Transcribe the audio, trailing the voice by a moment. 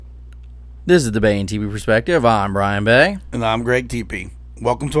This is the Bay and TV Perspective. I'm Brian Bay. And I'm Greg TP.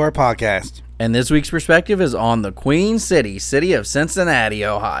 Welcome to our podcast. And this week's perspective is on the Queen City, city of Cincinnati,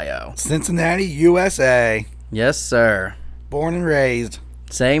 Ohio. Cincinnati, USA. Yes, sir. Born and raised.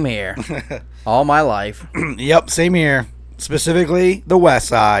 Same here. All my life. Yep, same here. Specifically, the west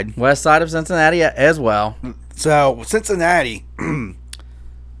side. West side of Cincinnati as well. So, Cincinnati,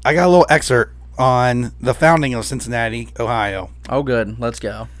 I got a little excerpt on the founding of Cincinnati, Ohio. Oh, good. Let's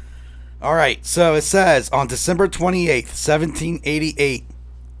go. All right, so it says, on December 28th, 1788,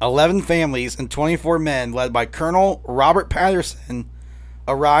 11 families and 24 men led by Colonel Robert Patterson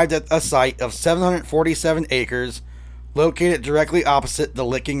arrived at a site of 747 acres located directly opposite the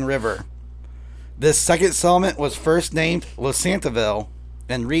Licking River. This second settlement was first named Losantiville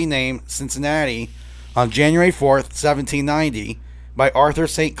and renamed Cincinnati on January 4th, 1790 by Arthur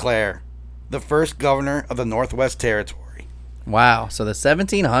St. Clair, the first governor of the Northwest Territory. Wow. So the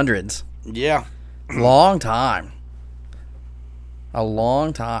 1700s. Yeah. Long time. A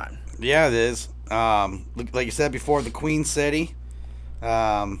long time. Yeah, it is. Like you said before, the Queen City.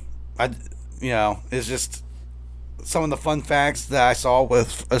 It's just some of the fun facts that I saw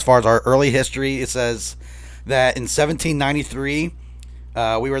with as far as our early history. It says that in 1793,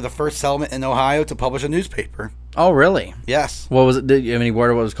 we were the first settlement in Ohio to publish a newspaper. Oh, really? Yes. What was it? Did you have any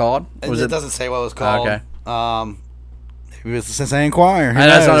word what it was called? It doesn't say what it was called. Okay. Maybe it was the Cincinnati Enquirer. I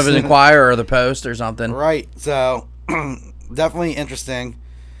know it's not if it was Enquirer or the Post or something. Right. So, definitely interesting.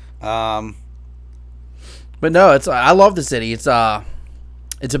 But no, I love the city. It's a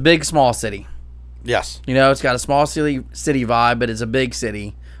big, small city. Yes. You know, it's got a small city vibe, but it's a big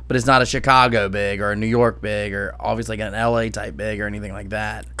city. But it's not a Chicago big or a New York big or obviously like an LA type big or anything like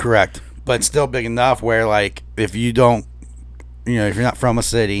that. Correct. But it's still big enough where, like, if you're not from a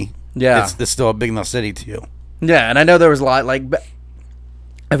city, yeah, it's still a big enough city to you. Yeah, and I know there was a lot, like,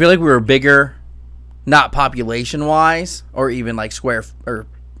 I feel like we were bigger, not population-wise or even like square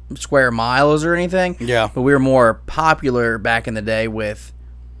miles or anything. Yeah. But we were more popular back in the day with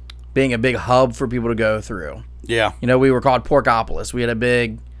being a big hub for people to go through. Yeah. You know, we were called Porkopolis. We had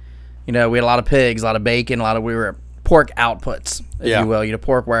we had a lot of pigs, a lot of bacon, we were pork outputs, if you will. You know,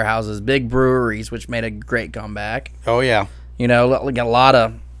 pork warehouses, big breweries, which made a great comeback. Oh, yeah. You know, like a lot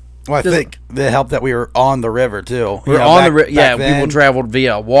of... Well, I think it helped that we were on the river, too. We were on the river. Yeah, people traveled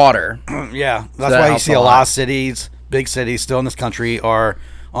via water. Yeah. That's why you see a lot of cities, big cities still in this country are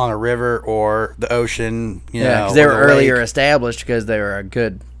on a river or the ocean. Yeah, because they were earlier established because they were a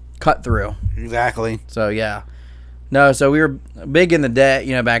good cut through. Exactly. So, yeah. No, so we were big in the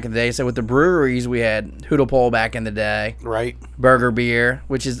day, back in the day. So with the breweries, we had Hoodlepole back in the day. Right. Burger Beer,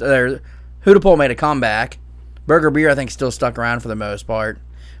 which is Hoodlepole made a comeback. Burger Beer, I think, still stuck around for the most part.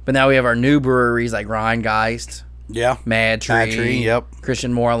 But now we have our new breweries like Rheingeist, Mad Tree, yep,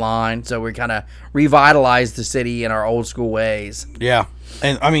 Christian Moorline. So we kind of revitalized the city in our old school ways. Yeah.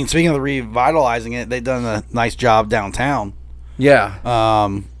 And, I mean, speaking of revitalizing it, they've done a nice job downtown. Yeah.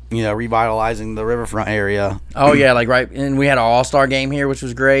 Revitalizing the riverfront area. Oh, yeah, and we had our All-Star game here, which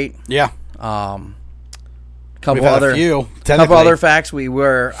was great. Yeah. Couple other facts. I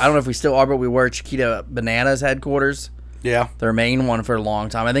don't know if we still are, but we were Chiquita Bananas headquarters. Yeah. Their main one for a long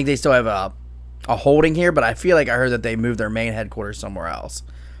time. I think they still have a holding here, but I feel like I heard that they moved their main headquarters somewhere else.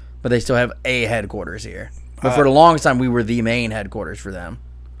 But they still have a headquarters here. But for the longest time, we were the main headquarters for them.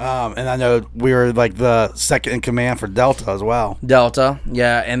 And I know we were like the second in command for Delta as well. Delta,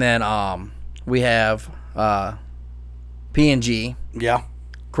 yeah. And then we have P&G. Yeah.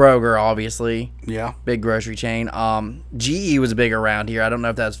 Kroger, obviously. Yeah. Big grocery chain. GE was big around here. I don't know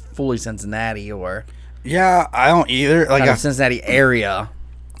if that's fully Cincinnati or... Yeah, I don't either. Like a Cincinnati area.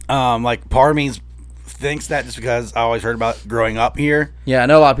 Like part of me thinks that just because I always heard about it growing up here. Yeah, I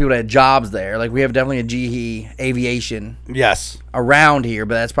know a lot of people that had jobs there. Like we have definitely a GE Aviation. Yes. Around here,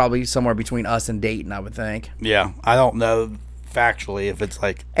 but that's probably somewhere between us and Dayton, I would think. Yeah, I don't know factually if it's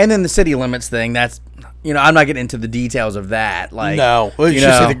like. And then the city limits thing. That's I'm not getting into the details of that. Like no, well, you should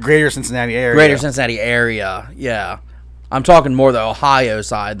say the greater Cincinnati area. Greater Cincinnati area, yeah. I'm talking more the Ohio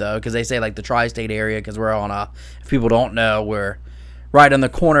side, though, because they say, like, the tri-state area, because we're on if people don't know, we're right on the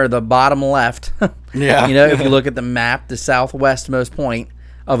corner of the bottom left. Yeah. If you look at the map, the southwestmost point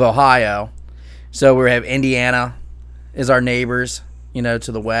of Ohio. So we have Indiana is our neighbors, to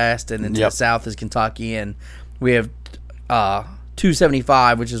the west, and then to the south is Kentucky, and we have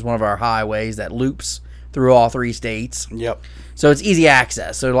 275, which is one of our highways that loops through all three states. Yep. So it's easy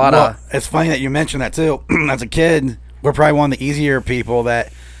access. So it's funny that you mentioned that, too. As a kid... We're probably one of the easier people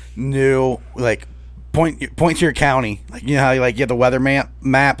that knew, like, point to your county. Like, how you have the weather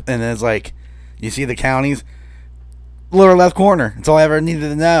map and it's like, you see the counties. lower left corner. That's all I ever needed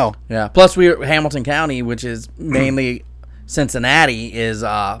to know. Yeah. Plus, Hamilton County, which is mainly Cincinnati, is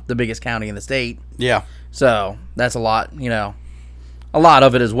the biggest county in the state. Yeah. So that's a lot, a lot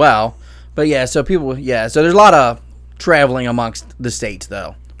of it as well. But yeah, so so there's a lot of traveling amongst the states,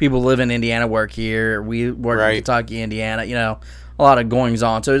 though. People live in Indiana, work here. We work in Kentucky, Indiana, a lot of goings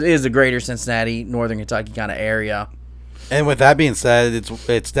on. So it is the greater Cincinnati, northern Kentucky kind of area. And with that being said,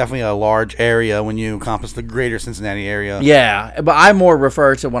 it's definitely a large area when you encompass the greater Cincinnati area. Yeah, but I more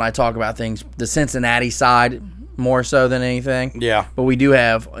refer to, when I talk about things, the Cincinnati side more so than anything. Yeah. But we do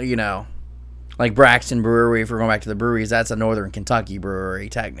have, like Braxton Brewery, if we're going back to the breweries, that's a northern Kentucky brewery,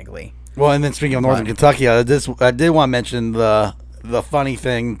 technically. Well, and then speaking of northern Kentucky, I did want to mention the funny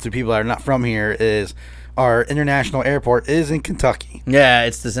thing to people that are not from here is our international airport is in Kentucky. Yeah,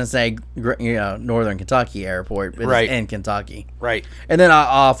 it's the Cincinnati, northern Kentucky airport. It's in Kentucky. Right. And then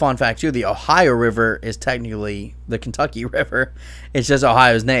a fun fact, too, the Ohio River is technically the Kentucky River. It's just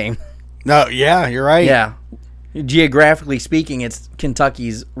Ohio's name. No, yeah, you're right. Yeah. Geographically speaking, it's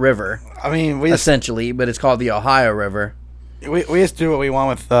Kentucky's river. I mean, essentially, but it's called the Ohio River. We just do what we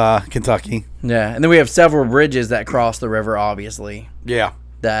want with Kentucky. Yeah, and then we have several bridges that cross the river, obviously. Yeah.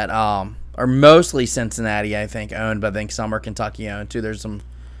 That are mostly Cincinnati, I think, owned, but I think some are Kentucky owned, too. There's some...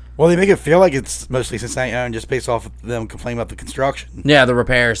 Well, they make it feel like it's mostly Cincinnati owned just based off of them complaining about the construction. Yeah, the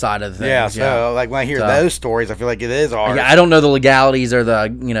repair side of things. Yeah, so like when I hear those stories, I feel like it is ours. I don't know the legalities or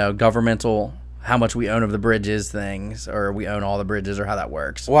the, governmental... how much we own of the bridges things, or we own all the bridges, or how that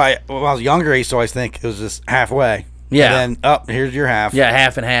works. Well, when I was younger, I used to always think it was just halfway. Yeah. And then, here's your half. Yeah,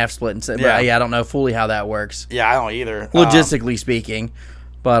 half and half split. And yeah. I don't know fully how that works. Yeah, I don't either. Logistically speaking.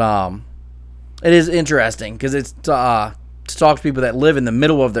 But it is interesting, because it's to talk to people that live in the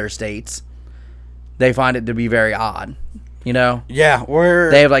middle of their states, they find it to be very odd. Yeah,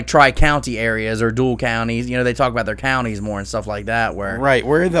 they have like tri-county areas or dual counties. They talk about their counties more and stuff like that.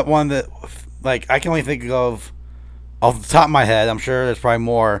 We're the one that... Like, I can only think of, off the top of my head, I'm sure there's probably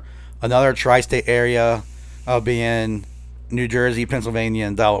more, another tri-state area being New Jersey, Pennsylvania,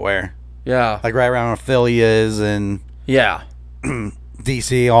 and Delaware. Yeah. Like right around where Philly is and... Yeah.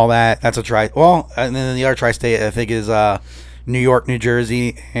 D.C., all that. That's a Well, and then the other tri-state, I think, is New York, New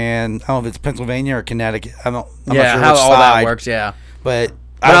Jersey, and I don't know if it's Pennsylvania or Connecticut. I'm not sure how all that works, yeah. But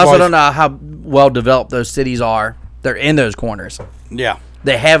I also don't know how well developed those cities are. They're in those corners. Yeah.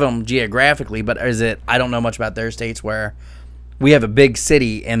 They have them geographically, but I don't know much about their states where we have a big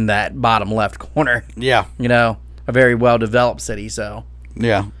city in that bottom left corner. Yeah. A very well-developed city, so.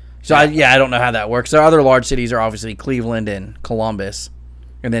 Yeah. So, I don't know how that works. There are other large cities are obviously Cleveland and Columbus,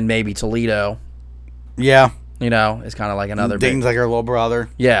 and then maybe Toledo. Yeah. It's kind of like another Dayton's like our little brother.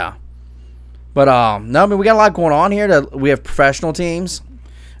 Yeah. But, no, I mean, we got a lot going on here. We have professional teams.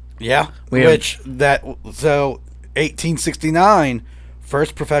 Yeah. So, 1869...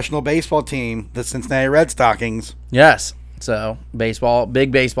 first professional baseball team, the Cincinnati Red Stockings. Yes. So,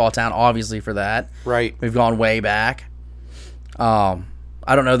 big baseball town, obviously, for that. Right. We've gone way back. I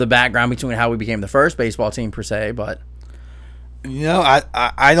don't know the background between how we became the first baseball team, per se, but...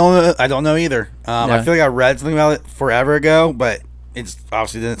 I don't know either. I feel like I read something about it forever ago, but it's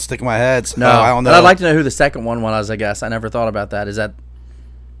obviously didn't stick in my head, so I don't know. But I'd like to know who the second one was, I guess. I never thought about that. Is that...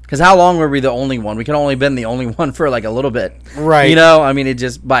 Because how long were we the only one? We could only been the only one for like a little bit. Right. I mean, it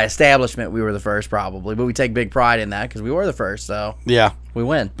just by establishment, we were the first probably. But we take big pride in that because we were the first, so yeah, we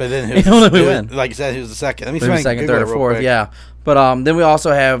win. But then we win. Like you said, who's the second? Let me see second, third, or fourth, quick. Yeah. But then we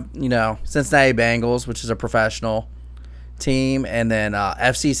also have, Cincinnati Bengals, which is a professional team. And then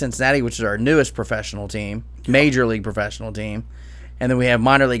FC Cincinnati, which is our newest professional team, major league professional team. And then we have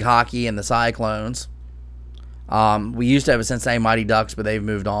minor league hockey and the Cyclones. We used to have a Cincinnati Mighty Ducks, but they've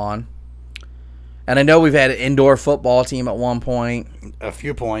moved on. And I know we've had an indoor football team at one point. A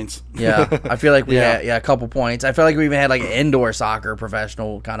few points. Yeah. I feel like we had a couple points. I feel like we even had like an indoor soccer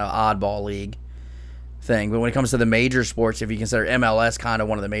professional kind of oddball league thing. But when it comes to the major sports, if you consider MLS kind of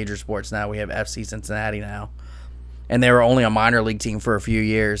one of the major sports now, we have FC Cincinnati now. And they were only a minor league team for a few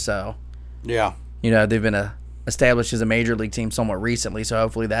years, so. Yeah. They've been established as a major league team somewhat recently, so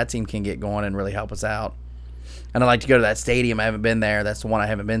hopefully that team can get going and really help us out. And I'd like to go to that stadium. I haven't been there. That's the one I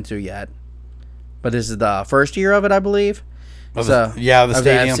haven't been to yet. But this is the first year of it, I believe. The stadium. The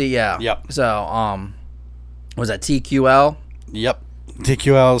FC, yeah. Yep. So, was that TQL? Yep.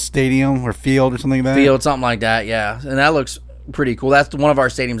 TQL Stadium or Field or something like that? Field, something like that, yeah. And that looks pretty cool. That's one of our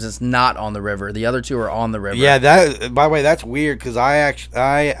stadiums that's not on the river. The other two are on the river. Yeah, by the way, that's weird because I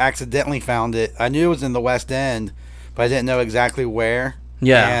accidentally found it. I knew it was in the West End, but I didn't know exactly where.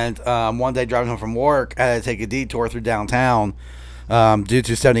 Yeah. And one day driving home from work, I had to take a detour through downtown due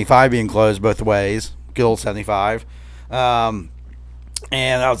to 75 being closed both ways. Good old 75.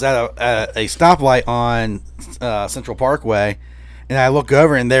 And I was at a stoplight on Central Parkway, and I look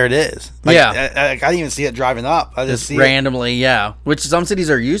over, and there it is. Like, Yeah. I didn't even see it driving up. I just see randomly, yeah. Which some cities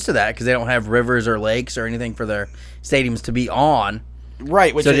are used to that because they don't have rivers or lakes or anything for their stadiums to be on. it.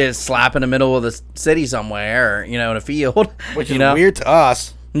 Right. So they just slap in the middle of the city somewhere, or, in a field. Which is weird to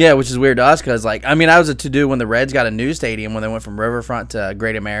us. Yeah, which is weird to us because, I was a to-do when the Reds got a new stadium when they went from Riverfront to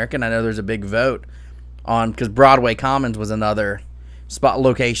Great American. I know there's a big vote on because Broadway Commons was another spot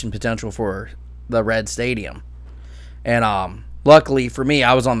location potential for the Red Stadium. And luckily for me,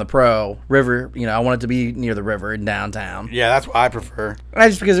 I was on the Pro River. I wanted to be near the river in downtown. Yeah, that's what I prefer.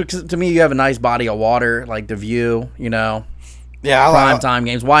 Just because to me, you have a nice body of water, like the view, Yeah, prime time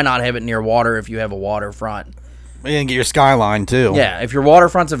games. Why not have it near water if you have a waterfront? You can get your skyline, too. Yeah, if your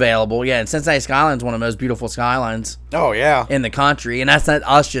waterfront's available. Yeah, and Cincinnati Skyline's one of the most beautiful skylines Oh, yeah. in the country. And that's not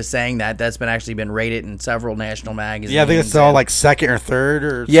us just saying that. That's actually been rated in several national magazines. Yeah, I think it's all like second or third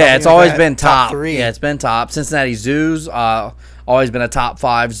or yeah, it's something always like that. been top. 3. Yeah, it's been top. Cincinnati Zoo's always been a top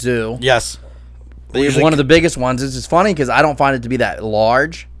 5 zoo. Yes. One of the biggest ones. It's just funny because I don't find it to be that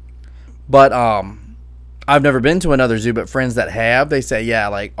large. But I've never been to another zoo, but friends that have, they say, yeah,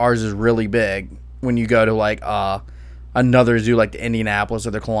 like ours is really big. When you go to like another zoo like the Indianapolis or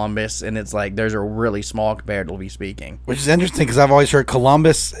the Columbus, and it's like theirs are really small comparatively speaking. Which is interesting because I've always heard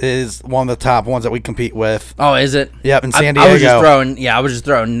Columbus is one of the top ones that we compete with. Oh, is it? Yep, in San Diego. I was just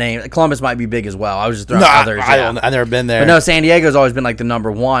throwing names. Columbus might be big as well. I was just throwing others. I've never been there. But no, San Diego's always been like the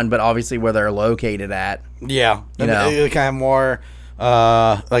number one, but obviously where they're located at. Yeah. You know. They kind of more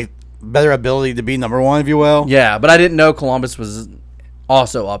like better ability to be number one, if you will. Yeah, but I didn't know Columbus was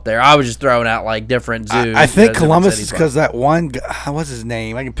also up there. I was just throwing out like different zoos. I think Columbus is because that one guy, what's his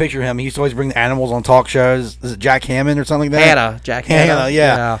name? I can picture him. He used to always bring the animals on talk shows. Is it Jack Hammond or something like that? Jack Hanna.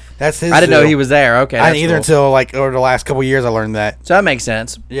 Yeah. That's his I didn't know zoo. he was there. Okay. I That's didn't either cool. until like over the last couple of years I learned that. So that makes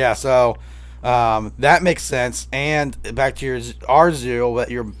sense. Yeah, so that makes sense. And back to our zoo that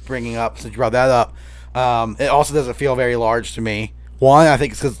you're bringing up, since you brought that up, it also doesn't feel very large to me. One, I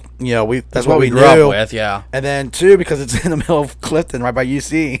think it's because that's what we grew knew. up with, yeah. And then two, because it's in the middle of Clifton, right by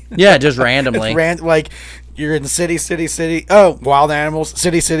UC. Yeah, just randomly. It's like you're in city. Oh, wild animals,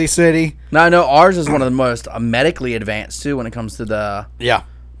 city. Now I know ours is one of the most medically advanced too when it comes to the Yeah,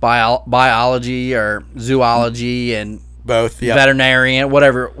 biology or zoology and both. Yeah, veterinarian,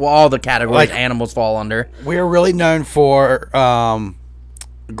 whatever. Well, all the categories Like- animals fall under. we're really known for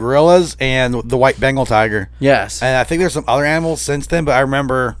gorillas and the white Bengal tiger. Yes. And I think there's some other animals since then, but I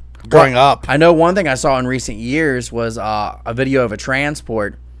remember growing up. I know one thing I saw in recent years was a video of a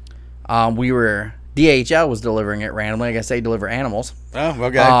transport. DHL was delivering it randomly. I guess they deliver animals. Oh,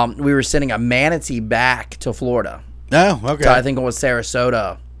 okay. We were sending a manatee back to Florida. Oh, okay. So I think it was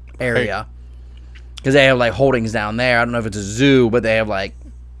Sarasota area. Because they have like holdings down there. I don't know if it's a zoo, but they have like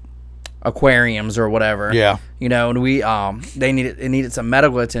aquariums or whatever. Yeah. And we it needed some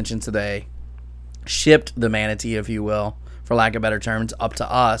medical attention, so they shipped the manatee, if you will, for lack of better terms, up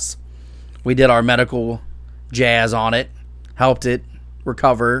to us. We did our medical jazz on it, helped it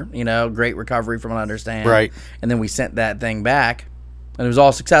recover, great recovery from what I understand. Right. And then we sent that thing back, and it was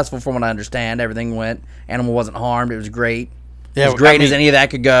all successful from what I understand. Everything went, animal wasn't harmed. It was great. Yeah, As great as any of that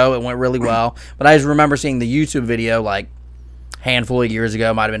could go. It went really well. But I just remember seeing the YouTube video like handful of years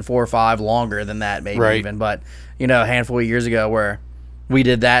ago, might have been 4 or 5, longer than that maybe Right. even, but a handful of years ago where we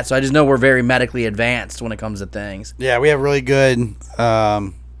did that. So I just know we're very medically advanced when it comes to things. Yeah, we have really good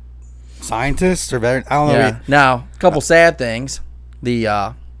scientists or better. I don't know. Yeah. Now, a couple sad things.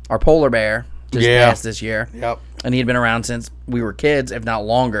 Our polar bear just passed this year, Yep. and he had been around since we were kids, if not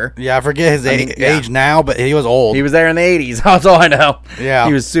longer. Yeah, I forget his age now, but he was old. He was there in the 80s. That's all I know. Yeah.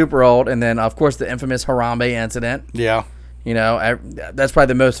 He was super old. And then, of course, the infamous Harambe incident. Yeah. That's probably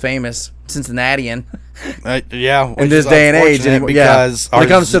the most famous Cincinnatian Yeah. in this day and age. Because when it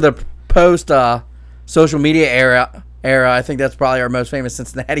comes to the post social media era, I think that's probably our most famous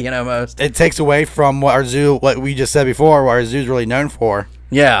Cincinnatian almost. it takes away from what we just said before, what our zoo's really known for.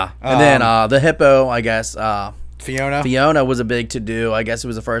 Yeah. And then the hippo, I guess, Fiona was a big to-do. I guess it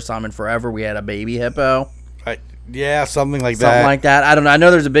was the first time in forever we had a baby hippo. Yeah, something like Something that. like that. I don't know. I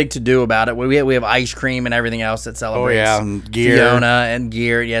know there's a big to-do about it. We have ice cream and everything else that celebrates and gear. Fiona and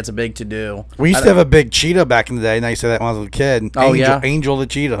gear. Yeah, it's a big to-do. We used to have a big cheetah back in the day. Now you say that when I was a kid. Oh, yeah? Angel the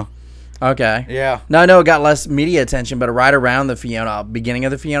cheetah. Okay. Yeah. No, I know it got less media attention, but right around the beginning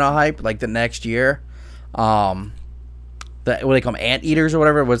of the Fiona hype, like the next year, what do they call them, anteaters or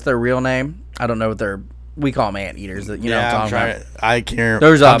whatever? What's their real name? I don't know what their we call them anteaters. You know Yeah, what I'm I'm talking trying. about. I can't.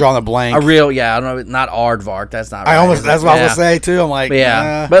 There's I'm drawing a blank. A real, I don't know, not aardvark. That's not right. I almost. That's what I was Yeah. gonna say too. I'm like, But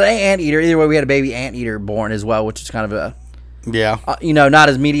yeah, but anteater. Either way, we had a baby anteater born as well, which is kind of a, yeah. not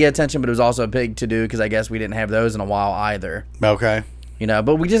as media attention, but it was also a big to do because I guess we didn't have those in a while either. Okay.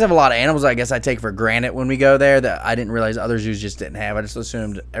 But we just have a lot of animals. I guess I take for granted when we go there that I didn't realize other zoos just didn't have. I just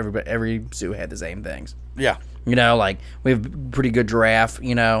assumed every zoo had the same things. Yeah. Like we have pretty good giraffe.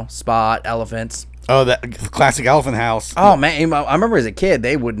 Spot elephants. Oh, that classic elephant house. Oh man, I remember as a kid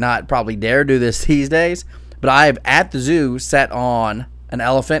they would not probably dare do this these days. But I've at the zoo sat on an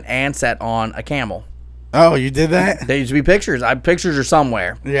elephant and sat on a camel. Oh, you did that? There used to be pictures. Pictures are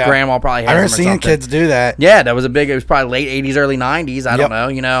somewhere. Yeah. Grandma probably has I them remember or seeing something. kids do that. Yeah, that was it was probably late 80s, early 90s. I don't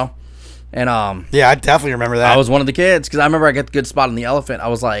know, And Yeah, I definitely remember that. I was one of the kids because I remember I got the good spot on the elephant. I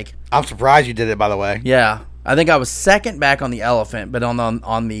was like, I'm surprised you did it, by the way. yeah. I think I was second back on the elephant, but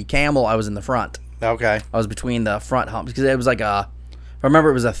on the camel I was in the front. Okay. I was between the front humps because it was like if I remember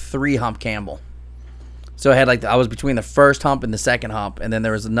it was a 3-hump camel. So it had I was between the first hump and the second hump, and then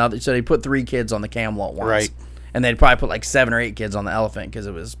there was another. So they put 3 kids on the camel at once. Right. And they'd probably put 7 or 8 kids on the elephant because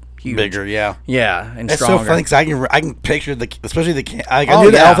it was huge. Bigger, yeah. Yeah, and It's stronger. so funny because I can picture especially the I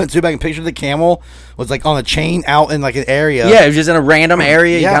knew the elephant too, but I can picture the camel was on a chain out in an area. Yeah, it was just in a random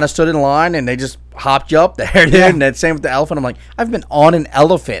area. You Yeah. kind of stood in line, and they just hopped you up there, dude. Yeah. And that same with the elephant. I'm like, I've been on an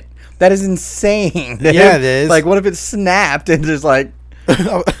elephant. That is insane. Dude. Yeah, it is. What if it snapped and just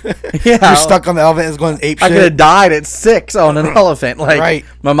You're stuck on the elephant. It's going ape I shit. could have died at 6 on an elephant. Right.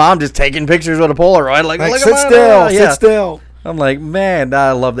 My mom just taking pictures with a Polaroid. Look sit at still. Yeah. Sit still. I'm like, man,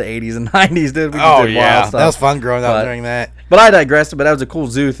 I love the 80s and 90s, dude. We just Oh did wild yeah, stuff. that was fun growing up during that. But I digressed. But that was a cool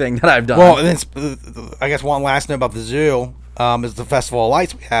zoo thing that I've done. Well, and then I guess one last note about the zoo is the Festival of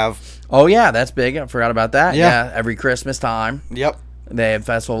Lights we have. Oh yeah, that's big. I forgot about that. Yeah. Yeah, every Christmas time Yep. they have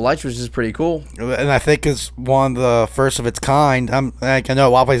Festival of Lights, which is pretty cool. And I think it's one of the first of its kind. I know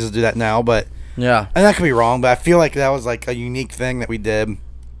a lot of places do that now, but Yeah. and that could be wrong. But I feel like that was a unique thing that we did.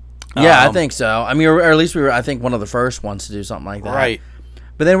 Yeah, I think so. I mean, or at least we were, I think, one of the first ones to do something like that. Right.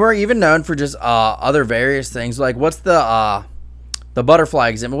 But then we're even known for just other various things. Like, what's the butterfly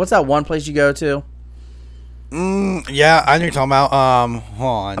exhibit? What's that one place you go to? Yeah, I know you're talking about. Hold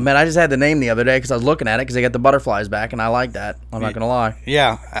on. I mean, I just had the name the other day because I was looking at it because they got the butterflies back, and I like that. I'm not going to lie.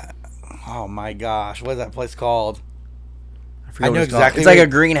 Yeah. Oh my gosh, what is that place called? forget I what know it's called. exactly It's like what- a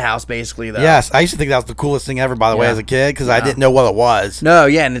greenhouse, basically, though. Yes, I used to think that was the coolest thing ever. By the way, Yeah. as a kid, because I Yeah. didn't know what it was. No,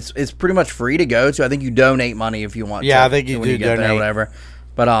 yeah, and it's pretty much free to go to. I think you donate money if you want. Yeah, to, I think you when do get there or donate. whatever.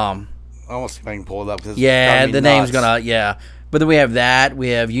 But I almost see if I can pull it up. 'Cause it's yeah, driving me the name's nuts. gonna But then we have that. We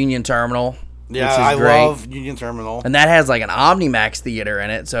have Union Terminal. Yeah, which is I great. love Union Terminal. And that has like an Omnimax theater in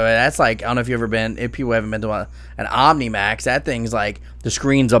it. So that's I don't know if you've ever been, if people haven't been to an Omnimax, that thing's like the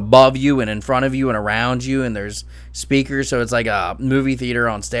screen's above you and in front of you and around you, and there's speakers. So it's like a movie theater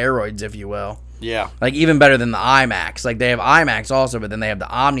on steroids, if you will. Yeah. Like even better than the IMAX. Like they have IMAX also, but then they have the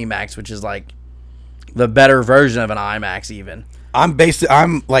Omnimax, which is like the better version of an IMAX even. I'm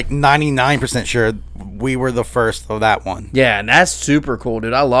like 99% sure we were the first of that one. Yeah, and that's super cool,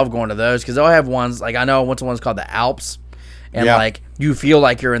 dude. I love going to those because they'll have ones like I know I went to one's called the Alps, and Yeah. like you feel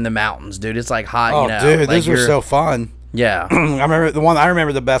like you're in the mountains, dude. It's like hot, Oh, you know. dude, like those were you're- so fun. Yeah. I remember the one I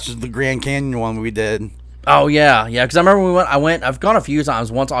remember the best was the Grand Canyon one we did. Oh yeah, yeah. Because I remember I've gone a few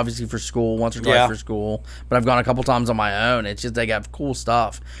times. Once obviously for school, once or twice Yeah. for school, but I've gone a couple times on my own. It's just they got cool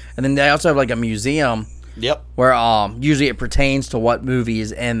stuff, and then they also have like a museum Yep. where usually it pertains to what movie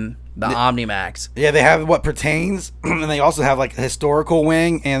is in the Omnimax. Yeah, they have what pertains, and they also have like a historical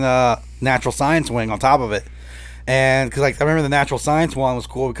wing and a natural science wing on top of it. And because like I remember the natural science one was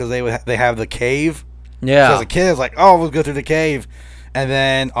cool because they have the cave. Yeah. So as a kid, I was like, oh, we'll go through the cave. And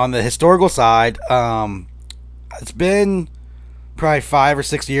then on the historical side, it's been probably 5 or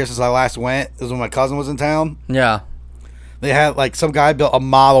 6 years since I last went. It was when my cousin was in town. Yeah. They had like some guy built a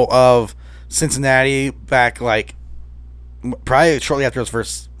model of Cincinnati back like probably shortly after it was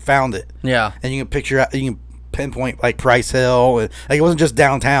first founded. Yeah. And you can pinpoint like Price Hill. Like it wasn't just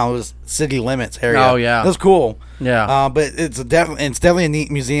downtown; it was city limits area. Oh, yeah. it was cool. Yeah. But it's definitely a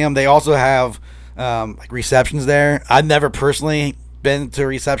neat museum. They also have like receptions there. I've never personally been to a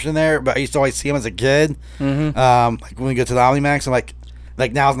reception there, but I used to always see them as a kid. Mm-hmm. Like when we go to the Omnimax, I'm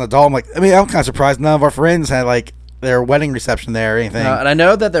like now as an adult, I'm like, I mean, I'm kind of surprised none of our friends had like their wedding reception there or anything. And I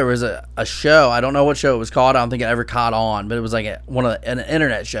know that there was a show. I don't know what show it was called. I don't think it ever caught on, but it was like an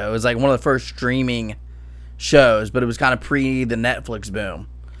internet show. It was like one of the first streaming shows, but it was kind of pre the Netflix boom.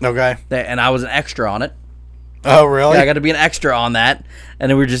 Okay. And I was an extra on it. Oh, really? Yeah, I got to be an extra on that.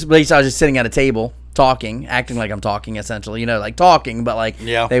 And then at least I was just sitting at a table talking, acting like I'm talking, essentially. Like talking, but like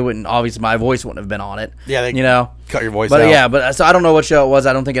they wouldn't. Obviously, my voice wouldn't have been on it. Yeah, they cut your voice but out. Yeah, but so I don't know what show it was.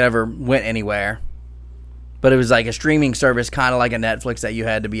 I don't think it ever went anywhere. But it was like a streaming service, kind of like a Netflix, that you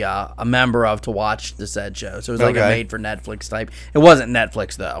had to be a member of to watch the said show. So it was like a made for Netflix type. It wasn't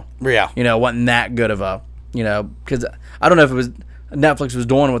Netflix though. Yeah. It wasn't that good of a, because I don't know if it was Netflix was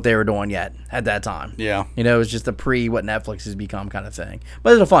doing what they were doing yet at that time. Yeah. It was just a pre what Netflix has become kind of thing.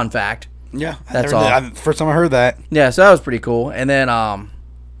 But it's a fun fact. Yeah. That's all. First time I heard that. Yeah, so that was pretty cool. And then,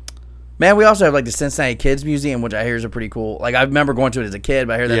 man, we also have like the Cincinnati Kids Museum, which I hear is a pretty cool. Like I remember going to it as a kid,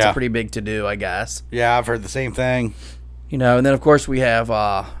 but I hear that's a pretty big to do, I guess. Yeah, I've heard the same thing. And then of course we have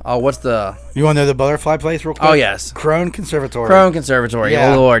what's the? You want to know the butterfly place real quick? Oh yes, Crone Conservatory. Crone Conservatory.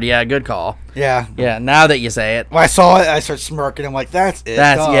 Yeah. Oh Lord, yeah, good call. Yeah. Yeah. Now that you say it, when I saw it, I started smirking. I'm like, that's it.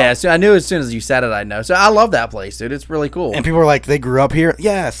 Yeah. So I knew as soon as you said it, I know. So I love that place, dude. It's really cool. And people were like, they grew up here.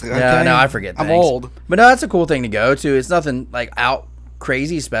 Yes. Okay. Yeah. No, I forget. I'm old. But no, that's a cool thing to go to. It's nothing like out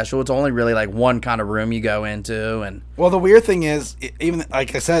crazy special. It's only really like one kind of room you go into. And well, the weird thing is, even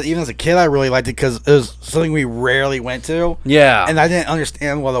like I said, even as a kid, I really liked it because it was something we rarely went to. Yeah. And I didn't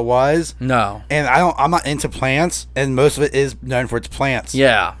understand what it was. No. And I'm not into plants, and most of it is known for its plants.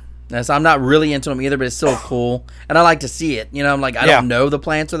 Yeah. So I'm not really into them either, but it's still cool, and I like to see it. I'm like, I don't know the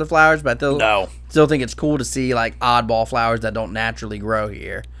plants or the flowers, but I still think it's cool to see like oddball flowers that don't naturally grow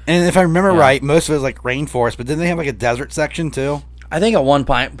here. And if I remember right, most of it is like rainforest, but didn't they have like a desert section too? I think at one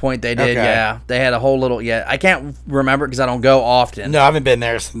point they did, yeah. They had a whole little, I can't remember because I don't go often. No, I haven't been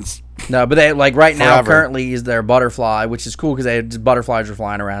there since. No, but they like right now forever. currently is their butterfly, which is cool because butterflies are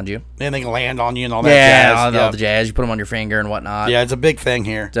flying around you. And they can land on you and all that jazz. All the jazz. You put them on your finger and whatnot. Yeah, it's a big thing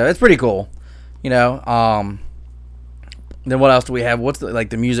here. So it's pretty cool. Then what else do we have? What's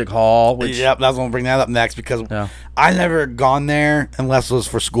the music hall? Yep, I was going to bring that up next because I never gone there unless it was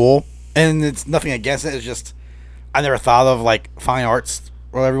for school. And it's nothing against it. It's just I never thought of like fine arts,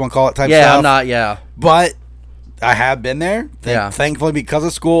 or everyone call it type stuff. Yeah, I'm not, But I have been there, thankfully because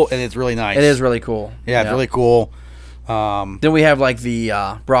of school, and it's really nice. It is really cool. Yeah, it's really cool. Then we have like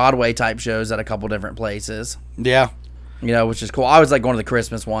the Broadway type shows at a couple different places. Yeah. Which is cool. I always like going to the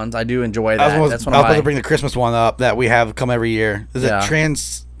Christmas ones. I do enjoy that. I was about to bring the Christmas one up that we have come every year. Is it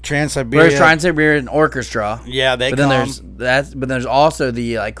Trans-Siberian? There's Trans-Siberian Orchestra. Yeah, But then there's also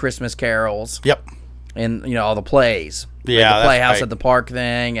the like Christmas carols. Yep. And all the plays. Yeah, like the Playhouse at the Park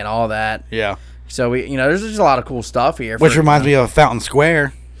thing and all that. Yeah. So we there's just a lot of cool stuff here. Which reminds me of Fountain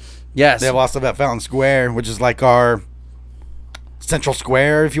Square. Yes. They have a lot of stuff at Fountain Square, which is like our Central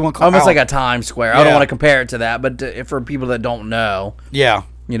Square, if you want to call it. Almost like a Times Square. I don't want to compare it to that, but for people that don't know. Yeah.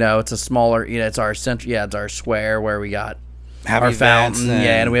 It's a smaller, it's our central, it's our square where we got our fountain.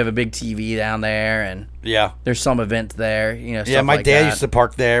 And we have a big TV down there, and there's some events there, stuff my like dad that. used to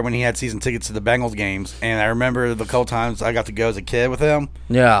park there when he had season tickets to the Bengals games, and I remember the couple times I got to go as a kid with him.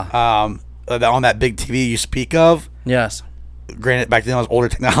 Yeah. On that big TV you speak of. Yes. Granted, back then it was older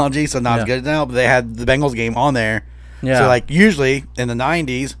technology, so not as good now, but they had the Bengals game on there. Yeah. So, like, usually in the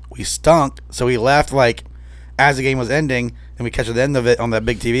 90s, we stunk, so we left, like, as the game was ending, and we catch the end of it on that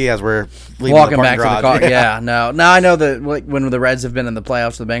big TV as we're leaving walking the back garage. to the car. Yeah, no. Now I know that when the Reds have been in the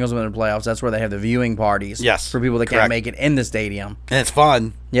playoffs, the Bengals have been in the playoffs, that's where they have the viewing parties. Yes. For people that can't make it in the stadium. And it's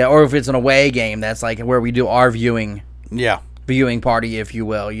fun. Yeah, or if it's an away game, that's like where we do our viewing party, if you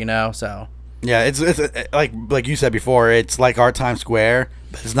will, so. Yeah, it's like you said before, it's like our Times Square,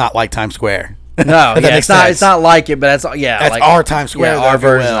 but it's not like Times Square. No, it's not like it, but that's that's like our Times Square, our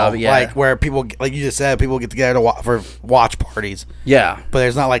version of it, like where people, like you just said, people get together for watch parties. Yeah, but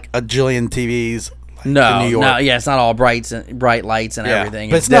there's not like a jillion TVs. In New York. No, it's not all bright lights and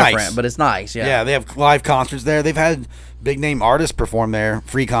everything. But it's different, nice. But it's nice. Yeah, they have live concerts there. They've had big name artists perform there,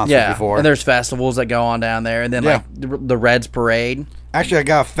 free concerts before. And there's festivals that go on down there, and then like the Reds parade. Actually, I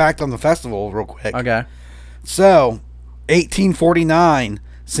got a fact on the festival real quick. Okay. So, 1849.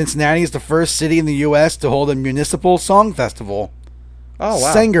 Cincinnati is the first city in the U.S. to hold a municipal song festival. Oh,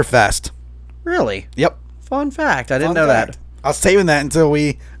 wow. Sangerfest. Really? Yep. Fun fact. I didn't know that. I was saving that until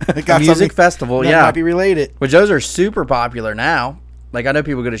we got a music festival. That might be related. Which those are super popular now. Like, I know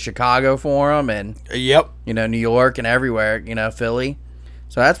people go to Chicago for them and, New York and everywhere, Philly.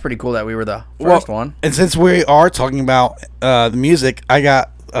 So that's pretty cool that we were the first one. And since we are talking about the music, I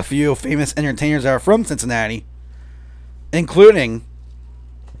got a few famous entertainers that are from Cincinnati, including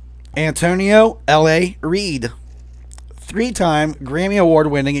Antonio L.A. Reid, 3-time Grammy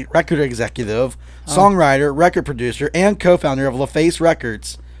Award-winning record executive, songwriter, record producer, and co-founder of LaFace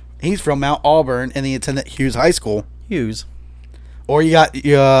Records. He's from Mount Auburn, and he attended Hughes High School. Hughes. Or you got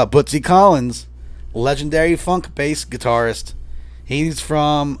Bootsy Collins, legendary funk bass guitarist. He's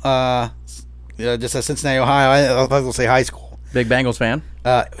from just at Cincinnati, Ohio. I was going to say high school. Big Bengals fan.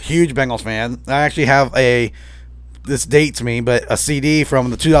 Huge Bengals fan. I actually have this dates me, but a CD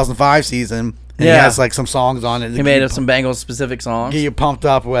from the 2005 season. And Yeah. It has like some songs on it. He made up some Bengals specific songs. Get you pumped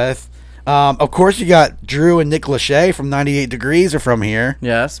up with. Of course, you got Drew and Nick Lachey from 98 Degrees are from here.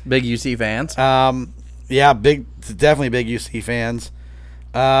 Yes, big UC fans. Yeah, definitely big UC fans.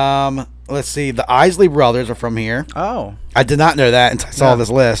 Let's see, the Isley Brothers are from here. Oh, I did not know that until I saw Yeah. this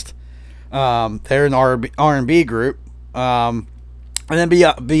list. They're an R&B group. And then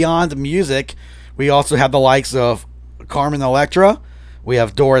beyond music, we also have the likes of Carmen Electra. We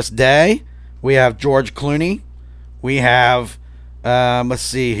have Doris Day. We have George Clooney. We have, let's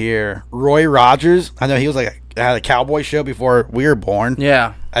see here, Roy Rogers. I know he was had a cowboy show before we were born.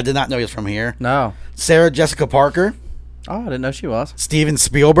 yeah. I did not know he was from here. No. Sarah Jessica Parker. Oh, I didn't know she was. Steven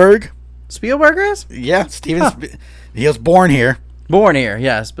Spielberg. Spielberg is? Yeah, he was born here. Born here,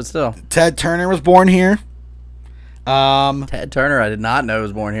 yes, but still. Ted Turner was born here. Ted Turner, I did not know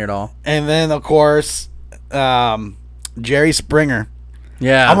was born here at all. And then, of course, Jerry Springer.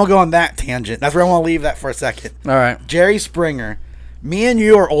 Yeah. I'm going to go on that tangent. That's where I want to leave that for a second. All right. Jerry Springer. Me and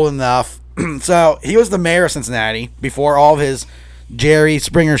you are old enough. So, he was the mayor of Cincinnati before all of his Jerry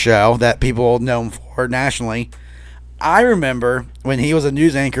Springer show that people know him for nationally. I remember when he was a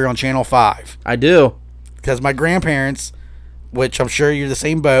news anchor on Channel 5. I do. Because my grandparents, which I'm sure you're the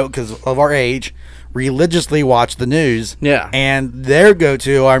same boat because of our age, religiously watched the news. Yeah. And their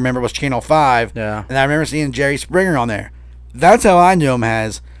go-to, I remember, was Channel 5. Yeah. And I remember seeing Jerry Springer on there. That's how I knew him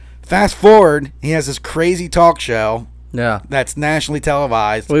as. Fast forward, he has this crazy talk show Yeah. that's nationally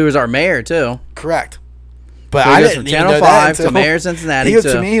televised. Well, he was our mayor, too. Correct. But So he I goes didn't from even Channel know 5 that to Mayor of Cincinnati. He was,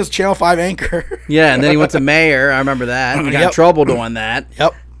 to me, he was Channel 5 anchor. Yeah, and then he went to mayor. I remember that. He got in Yep. trouble doing that.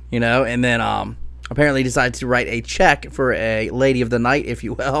 Yep. You know, and then apparently decided to write a check for a lady of the night, if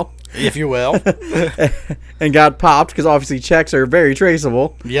you will. If you will. And got popped because obviously checks are very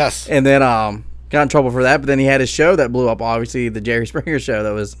traceable. Yes. And then got in trouble for that. But then he had his show that blew up, obviously, the Jerry Springer show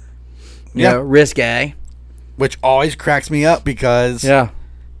that was, you know, risque. Which always cracks me up because, Yeah.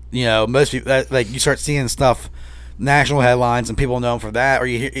 you know, most people, like, you start seeing stuff, national headlines, and people know him for that, or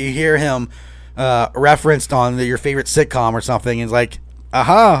you hear him referenced on your favorite sitcom or something, and it's like,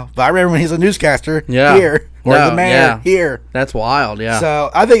 aha, but I remember when he's a newscaster here, or the mayor here. That's wild, yeah. So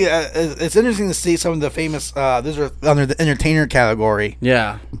I think it's interesting to see some of the famous, these are under the entertainer category,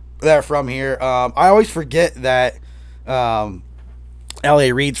 Yeah. that are from here. I always forget that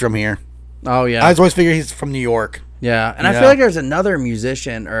L.A. Reid's from here. Oh, yeah. I always figure he's from New York. Yeah, and I feel like there's another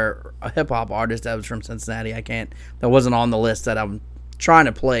musician or a hip hop artist that was from Cincinnati. That wasn't on the list that I'm trying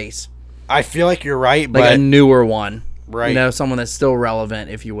to place. I feel like you're right, Like but a newer one. Right. You know, someone that's still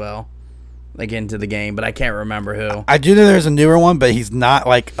relevant, if you will, like into the game, but I can't remember who. I do know there's a newer one, but he's not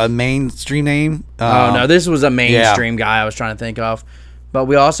like a mainstream name. Oh, no, this was a mainstream guy I was trying to think of. But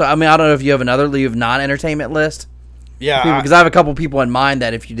we also, I mean, I don't know if you have another leave non-entertainment list. Yeah. Because I have a couple people in mind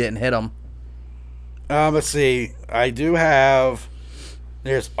that if you didn't hit them. Let's see. I do have.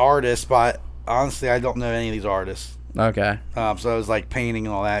 There's artists, but honestly, I don't know any of these artists. Okay. So it was like painting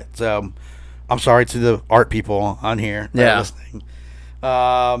and all that. So I'm sorry to the art people on here that are listening.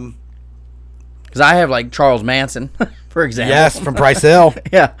 Because I have like Charles Manson, for example. Yes, from Price Hill.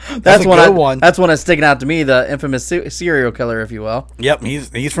 Yeah, That's a good one. That's one that's sticking out to me, the infamous serial killer, if you will. Yep,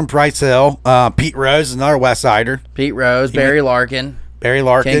 he's from Price Hill. Pete Rose is another West Sider. Pete Rose, Barry Larkin, Barry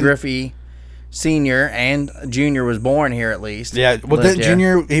Larkin. Ken Griffey Sr. and Jr. was born here at least. Yeah, well, then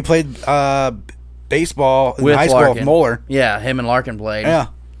Junior, he played baseball in With high school Larkin. with Moeller. Yeah, him and Larkin played.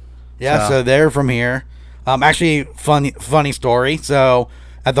 Yeah, so they're from here. Actually, funny story. So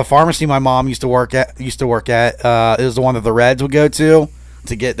at the pharmacy my mom used to work at, it was the one that the Reds would go to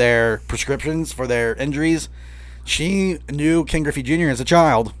get their prescriptions for their injuries. She knew Ken Griffey Jr. as a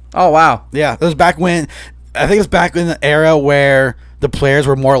child. Oh, wow. Yeah, it was back when, I think it was back in the era where the players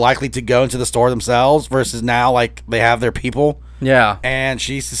were more likely to go into the store themselves versus now, like, they have their people. Yeah. And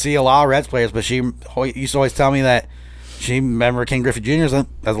she used to see a lot of Reds players, but she used to always tell me that she remembered Ken Griffey Jr. as a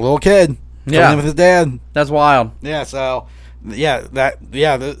little kid. Yeah. In with his dad. That's wild. Yeah, so,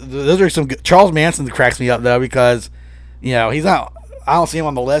 those are some good. Charles Manson cracks me up, though, because, you know, he's not, I don't see him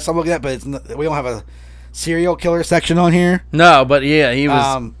on the list I'm looking at, but we don't have a serial killer section on here. No, but yeah, he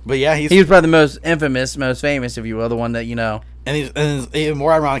was. But yeah, he was probably the most infamous, most famous, if you will, the one that you know. And it's even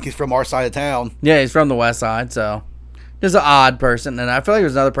more ironic, he's from our side of town. Yeah, he's from the West Side, so just an odd person. And I feel like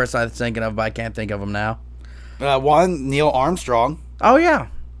there's another person I was thinking of, but I can't think of him now. One, Neil Armstrong. Oh yeah,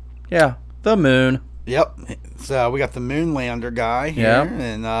 the moon. Yep. So we got the Moonlander guy here, Yep.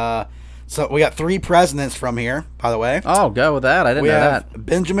 and so we got 3 presidents from here, by the way. Oh, go with that. I didn't know have that.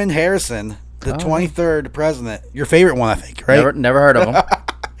 Benjamin Harrison, the 23rd president. Your favorite one, I think, right? Never heard of him.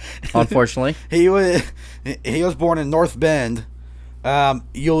 Unfortunately, he was born in North Bend.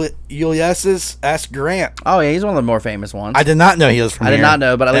 Ulysses S. Grant. Oh yeah, he's one of the more famous ones. I did not know he was from here. I did not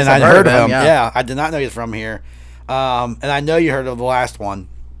know, but at least I've heard of him. Yeah, I did not know he was from here. And I know you heard of the last one,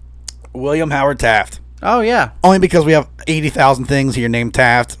 William Howard Taft. Oh yeah, only because we have 80,000 things here named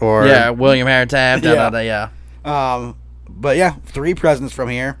Taft. Or William Howard Taft. Yeah. But yeah, 3 presidents from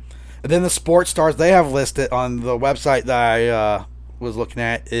here. And then the sports stars they have listed on the website that I was looking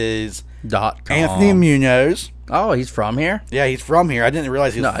at is .com. Anthony Munoz. Oh, he's from here? Yeah, he's from here. I didn't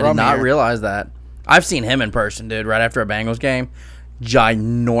realize he was from here. I did not realize that. I've seen him in person, dude, right after a Bengals game.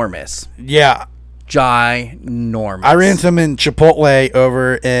 Ginormous. Yeah. Ginormous. I ran into him in Chipotle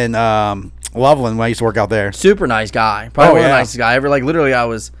over in Loveland when I used to work out there. Super nice guy. Probably one of the nicest guy ever. Like, literally, I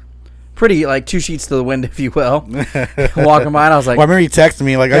was pretty, like, 2 sheets to the wind, if you will. Walking by, and I was like... Well, I remember he texted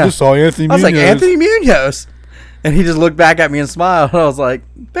me, like, I just saw Anthony Munoz. I was like, Anthony Munoz. And he just looked back at me and smiled. And I was like,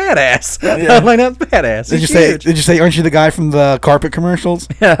 badass. Yeah. I'm like, that's badass. Did you say, aren't you the guy from the carpet commercials?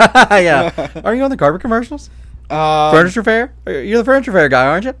 Yeah. Are you on the carpet commercials? Furniture Fair? You're the Furniture Fair guy,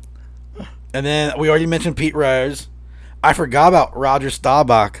 aren't you? And then we already mentioned Pete Rose. I forgot about Roger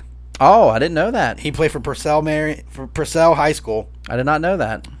Staubach. Oh, I didn't know that. He played for Purcell High School. I did not know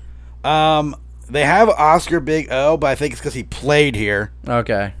that. They have Oscar Big O, but I think it's because he played here.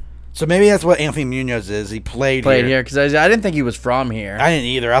 Okay. So maybe that's what Anthony Munoz is. He played here. Because I didn't think he was from here. I didn't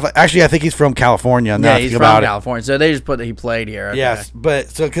either. I think he's from California. Yeah, he's from California. So they just put that he played here. Okay. Yes, but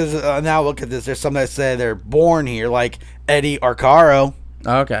so because now look at this. There's some that say they're born here, like Eddie Arcaro.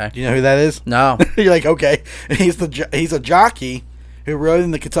 Okay. Do you know who that is? No. You're like, okay. He's a jockey who rode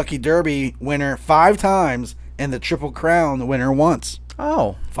in the Kentucky Derby winner 5 times and the Triple Crown winner once.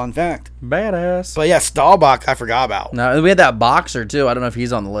 Oh. Fun fact. Badass. But yeah, Staubach I forgot about. No, we had that boxer too. I don't know if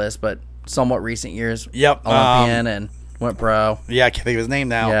he's on the list, but somewhat recent years. Yep. Olympian and went pro. Yeah, I can't think of his name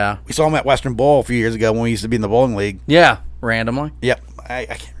now. Yeah. We saw him at Western Bowl a few years ago when we used to be in the bowling league. Yeah. Randomly. Yep. I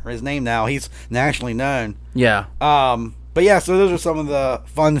can't remember his name now. He's nationally known. Yeah. But yeah, so those are some of the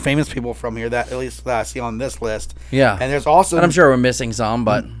fun, famous people from here that at least that I see on this list. Yeah. And there's also... And I'm sure we're missing some,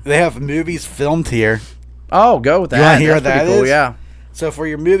 but... They have movies filmed here. Oh, go with that. You want to hear what that cool, is? Yeah. So for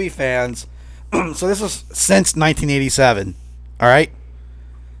your movie fans, so this is since 1987, all right?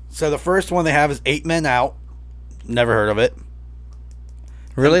 So the first one they have is 8 Men Out. Never heard of it.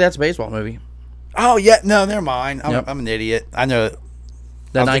 Really? That's a baseball movie. Oh, yeah. No, never mind. I'm an idiot. I know.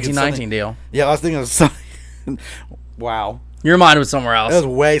 That 1919 deal. Yeah, I was thinking of something. Wow. Your mind was somewhere else. That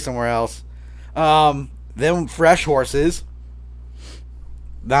was way somewhere else. Then Fresh Horses.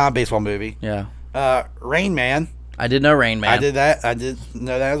 Not a baseball movie. Yeah. Rain Man. I did know Rain Man. I did that. I did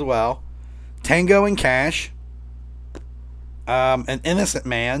know that as well. Tango and Cash. An Innocent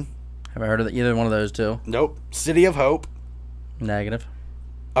Man. Have I heard of either one of those two? Nope. City of Hope. Negative.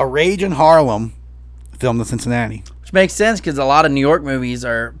 A Rage in Harlem. Filmed in Cincinnati. Which makes sense because a lot of New York movies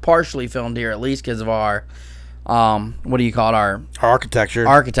are partially filmed here, at least because of our, what do you call it? Our architecture.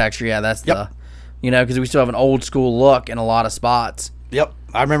 Architecture, yeah. That's because we still have an old school look in a lot of spots. Yep.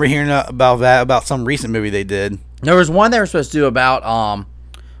 I remember hearing about some recent movie they did. There was one they were supposed to do about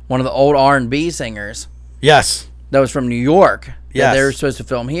one of the old R&B singers. Yes. That was from New York. Yes. They were supposed to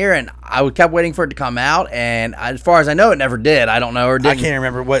film here, and I kept waiting for it to come out, and as far as I know, it never did. I don't know, or didn't. I can't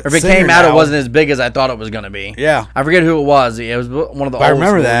remember what. Or if it came out, it wasn't as big as I thought it was going to be. Yeah. I forget who it was. It was one of the old I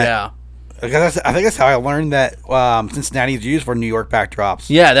remember school, that. Yeah. Because I think that's how I learned that Cincinnati is used for New York backdrops.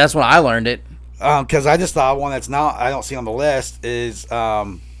 Yeah, that's when I learned it. Because I just thought one that's not I don't see on the list is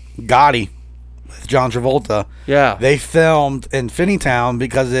Gotti with John Travolta. Yeah. They filmed in Finneytown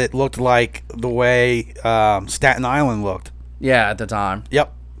because it looked like the way Staten Island looked. Yeah, at the time.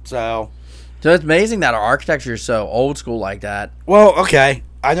 Yep. So it's amazing that our architecture is so old school like that. Well, okay.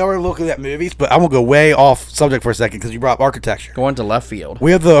 I know we're looking at movies, but I'm going to go way off subject for a second because you brought up architecture. Going to left field.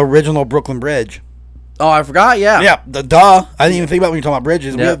 We have the original Brooklyn Bridge. Oh, I forgot, yeah. Yeah, duh. I didn't even think about it when you're talking about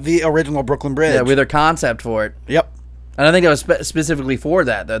bridges. Yep. We have the original Brooklyn Bridge. Yeah, we have their concept for it. Yep. And I think that was specifically for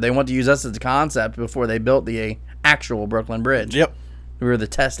that, though. They want to use us as a concept before they built the actual Brooklyn Bridge. Yep. We were the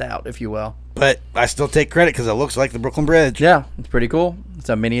test out, if you will. But I still take credit because it looks like the Brooklyn Bridge. Yeah, it's pretty cool. It's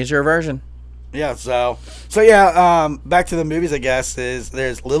a miniature version. Yeah, so yeah, back to the movies, I guess,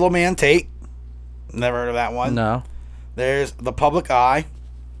 there's Little Man Tate. Never heard of that one. No. There's The Public Eye.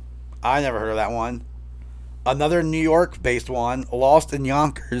 I never heard of that one. Another New York-based one, Lost in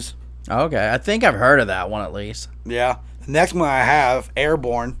Yonkers. Okay, I think I've heard of that one at least. Yeah. The next one I have,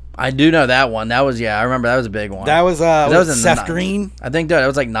 Airborne. I do know that one. That was I remember that was a big one. That was in Seth Green. I think that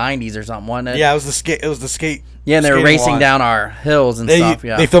was like 90s or something, wasn't it? Yeah, it was the skate. It was the skate. Yeah, and they were racing down our hills and stuff.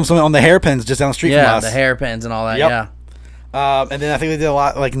 Yeah, they filmed something on the hairpins just down the street from us. Yeah, the hairpins and all that. Yep. Yeah. And then I think they did a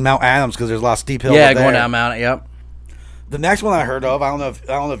lot like Mount Adams because there's a lot of steep hills. Yeah, going down Mount. Yep. The next one I heard of, I don't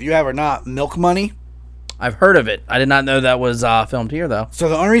know if you have or not, Milk Money. I've heard of it. I did not know that was filmed here though. So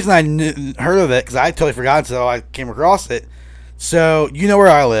the only reason I heard of it because I totally forgot until I came across it. So you know where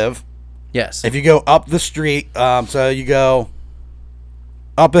I live. Yes. If you go up the street, so you go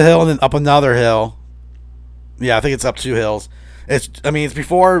up a hill and then up another hill. Yeah, I think it's up 2 hills. It's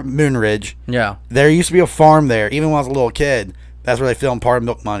before Moonridge. Yeah. There used to be a farm there. Even when I was a little kid, that's where they filmed part of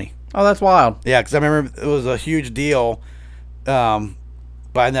Milk Money. Oh, that's wild. Yeah, because I remember it was a huge deal, but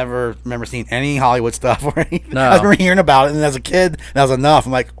I never remember seeing any Hollywood stuff or anything. No. I remember hearing about it, and as a kid, that was enough.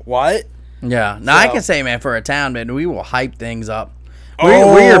 I'm like, what? Yeah. Now, I can say, man, for a town, man, we will hype things up.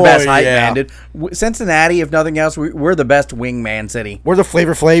 We're your best hype man, dude. Cincinnati, if nothing else, we're the best wingman city. We're the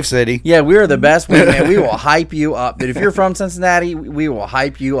Flavor Flav city. Yeah, we're the best wingman. We will hype you up, dude. If you're from Cincinnati, we will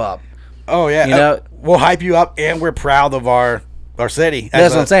hype you up. Oh, yeah. You know, we'll hype you up, and we're proud of our city.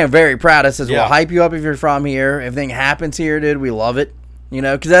 That's what I'm saying. Very proud. It says we'll hype you up if you're from here. If anything happens here, dude, we love it. You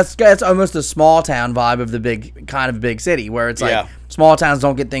know, because that's almost the small town vibe of the big city, where it's like small towns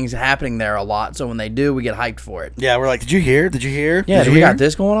don't get things happening there a lot. So when they do, we get hyped for it. Yeah, we're like, did you hear? Yeah, we got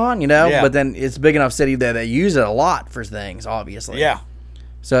this going on, you know? Yeah. But then it's a big enough city that they use it a lot for things, obviously. Yeah.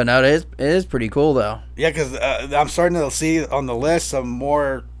 So, no, it is pretty cool, though. Yeah, because I'm starting to see on the list some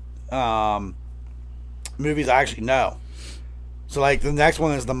more movies I actually know. So, like, the next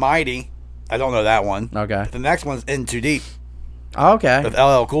one is The Mighty. I don't know that one. Okay. The next one's In Too Deep. Oh, okay. With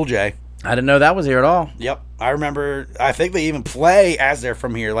LL Cool J. I didn't know that was here at all. Yep. I remember, I think they even play as they're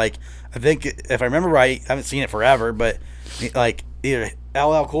from here. Like, I think, if I remember right, I haven't seen it forever, but, like, either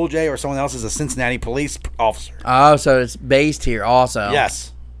LL Cool J or someone else is a Cincinnati police officer. Oh, so it's based here also.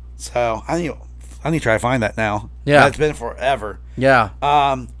 Yes. So, I need to try to find that now. Yeah. It's been forever. Yeah.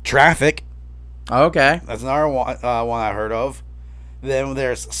 Traffic. Okay. That's another one I heard of. Then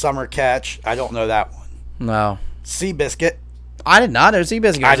there's Summer Catch. I don't know that one. No. Seabiscuit. I did not know Seabiscuit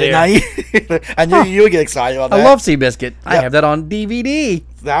was I did not either. I knew you would get excited about that. I love Seabiscuit. I have that on DVD.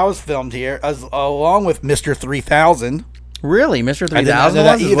 That was filmed here, along with Mr. 3000. Really? Mr. 3000 I did not know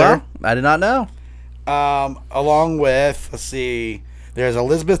that either. Well? I did not know. Along with, let's see, there's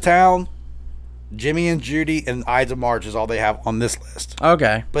Elizabethtown, Jimmy and Judy, and Ides of March is all they have on this list.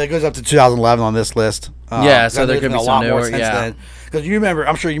 Okay. But it goes up to 2011 on this list. Yeah, so there could be some newer, yeah. Because you remember,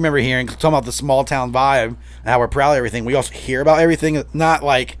 I'm sure you remember hearing, talking about the small town vibe and how we're proud of everything. We also hear about everything, not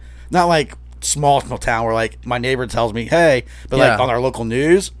like small town where like my neighbor tells me, hey, but like on our local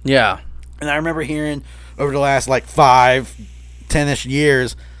news. Yeah. And I remember hearing over the last like 5-10ish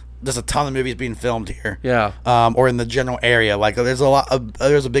years, there's a ton of movies being filmed here. Yeah. Or in the general area. Like there's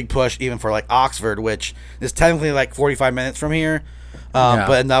a big push even for like Oxford, which is technically like 45 minutes from here.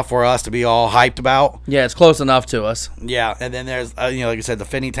 But enough for us to be all hyped about. Yeah, it's close enough to us. Yeah, and then there's like I said, the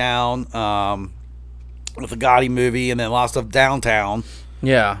Finneytown, with the Gotti movie, and then a lot of stuff downtown.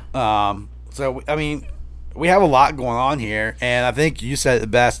 Yeah. So I mean, we have a lot going on here, and I think you said it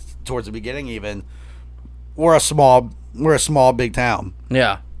best towards the beginning. Even we're a small big town.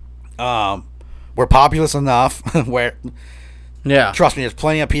 Yeah. We're populous enough where. Yeah. Trust me, there's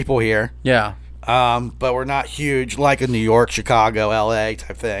plenty of people here. Yeah. But we're not huge like a New York, Chicago, LA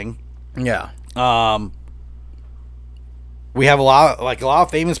type thing. Yeah. We have a lot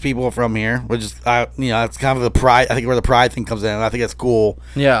of famous people from here, which is it's kind of the pride. I think where the pride thing comes in. And I think that's cool.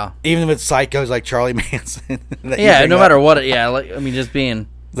 Yeah. Even if it's psychos like Charlie Manson. Yeah. No matter what. Just being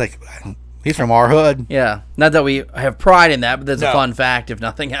like he's from our hood. Yeah. Not that we have pride in that, but that's a fun fact, if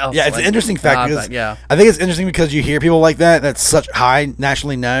nothing else. Yeah, it's an interesting fact. Because, yeah. I think it's interesting because you hear people like that. That's such high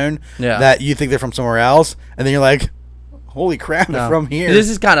nationally known. Yeah. That you think they're from somewhere else, and then you're like, holy crap, they're from here. This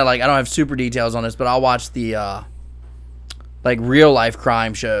is kind of like, I don't have super details on this, but I'll watch the like real life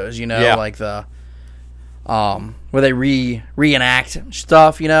crime shows, like the where they reenact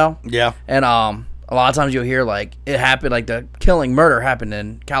stuff, Yeah. And a lot of times you'll hear like it happened, like the murder happened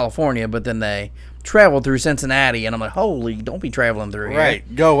in California, but then they traveled through Cincinnati, and I'm like, holy, don't be traveling through here.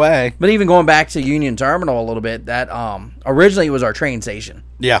 Right, go away. But even going back to Union Terminal a little bit, that originally it was our train station.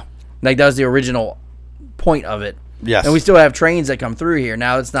 Yeah. Like that was the original point of it. Yes. And we still have trains that come through here.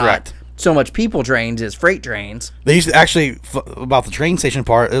 Now it's not Correct. so much people trains as freight trains. They used to actually, about the train station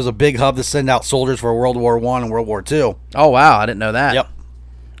part, it was a big hub to send out soldiers for World War I and World War II. Oh, wow. I didn't know that. Yep.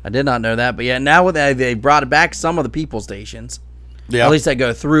 I did not know that. But yeah, now they brought it back some of the people stations. Yeah. At least that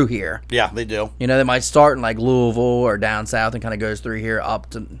go through here. Yeah, they do. You know, they might start in like Louisville or down south and kind of goes through here up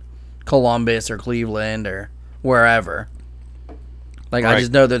to Columbus or Cleveland or wherever. Like, Right. I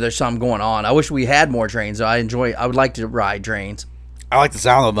just know that there's something going on. I wish we had more trains, though. I would like to ride trains. I like the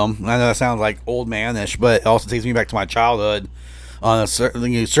sound of them. I know that sounds like old manish, but it also takes me back to my childhood on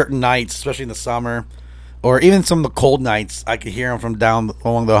certain nights, especially in the summer, or even some of the cold nights. I could hear them from down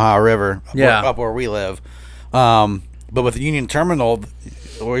along the Ohio River, up where we live. But with the Union Terminal,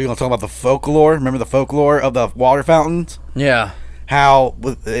 we're going to talk about the folklore. Remember the folklore of the water fountains? Yeah. How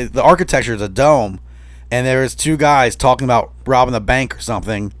the architecture is a dome, and there's two guys talking about robbing a bank or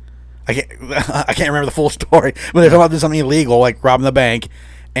something. I can't remember the full story, but they're talking about doing something illegal, like robbing the bank.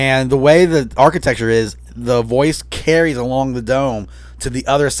 And the way the architecture is, the voice carries along the dome to the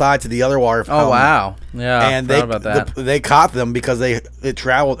other side, to the other water fountain. Oh, wow. Yeah, and I forgot about that. they caught them because it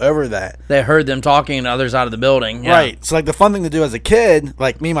traveled over that. They heard them talking on the other side of the building. Yeah. Right. So, like, the fun thing to do as a kid,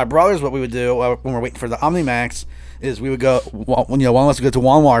 like me and my brothers, what we would do when we're waiting for the Omnimax is we would go, one of us would go to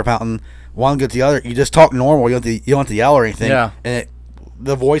one water fountain, one would go to the other. You just talk normal. You don't have to yell or anything. Yeah. And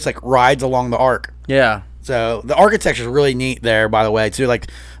the voice, like, rides along the arc. Yeah. So, the architecture is really neat there, by the way, too. Like,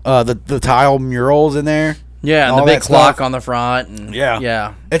 the tile murals in there. Yeah, and the big clock on the front. And,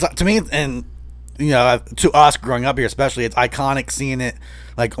 yeah. It's, to me, and, to us growing up here especially, it's iconic seeing it,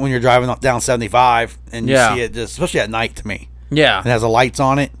 like, when you're driving down 75, and you see it, just especially at night, to me. Yeah. It has the lights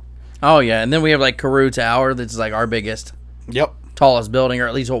on it. Oh, yeah. And then we have, like, Carew Tower. That's, like, our biggest, tallest building, or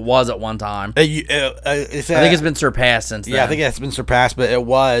at least what was at one time. I think it's been surpassed since then. Yeah, I think it's been surpassed, but it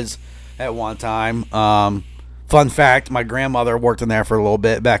was at one time. Fun fact, my grandmother worked in there for a little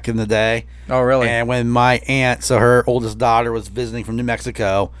bit back in the day. Oh, really? And when my aunt, so her oldest daughter, was visiting from New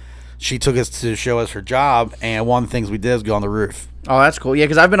Mexico, she took us to show us her job, and one of the things we did is go on the roof. Oh, that's cool. Yeah,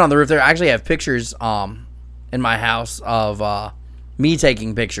 because I've been on the roof there. I actually have pictures in my house of me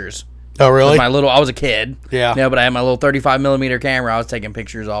taking pictures. Oh, really? I was a kid. Yeah. But I had my little 35mm camera. I was taking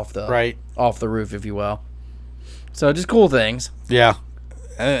pictures off the roof, if you will. So just cool things. Yeah.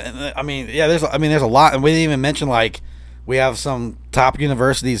 There's a lot, and we didn't even mention, like, we have some top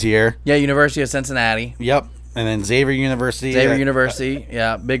universities here. Yeah, University of Cincinnati. Yep. And then Xavier University.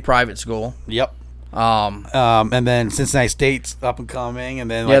 Yeah, big private school. Yep. And then Cincinnati State's up and coming, and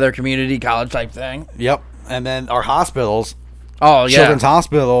then their community college type thing. Yep. And then our hospitals. Oh, yeah. Children's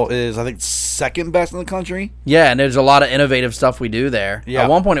Hospital is, I think, second best in the country. Yeah, and there's a lot of innovative stuff we do there. Yeah.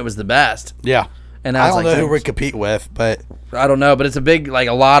 At one point, it was the best. Yeah. And I don't know who we compete with, but I don't know. But it's a big, like,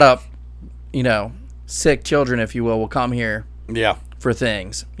 a lot of, sick children, if you will come here. Yeah. For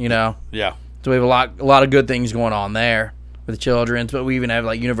things, Yeah. So we have a lot of good things going on there with children. But we even have,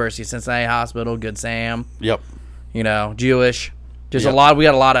 like, University of Cincinnati Hospital, Good Sam. Yep. Jewish. Just a lot. We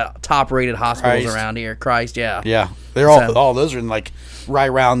got a lot of top-rated hospitals around here. Christ, yeah. Yeah. They're all those are in, like, right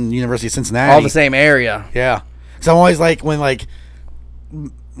around University of Cincinnati. All the same area. Yeah. So I'm always like, when I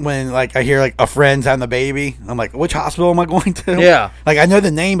hear, like, a friend's having a baby, I'm like, which hospital am I going to? Yeah. Like, I know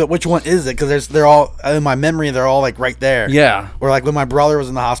the name, but which one is it? Because they're all, in my memory, they're all, like, right there. Yeah. Or, like, when my brother was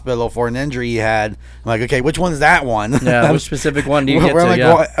in the hospital for an injury he had, I'm like, okay, which one's that one? Yeah, which specific one do you get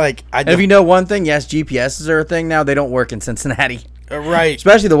to? If you know one thing, yes, GPSs are a thing now. They don't work in Cincinnati. Right.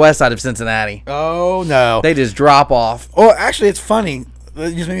 Especially the west side of Cincinnati. Oh, no. They just drop off. Well, actually, it's funny.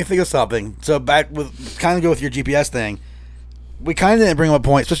 It just made me think of something. So, go with your GPS thing. We kind of didn't bring up a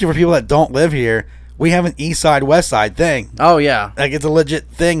point, especially for people that don't live here. We have an east side, west side thing. Oh, yeah. Like, it's a legit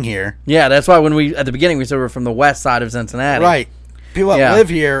thing here. Yeah, that's why at the beginning, we said we're from the west side of Cincinnati. Right. People that live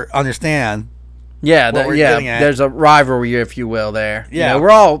here understand. Yeah, there's a rivalry, if you will, there. Yeah.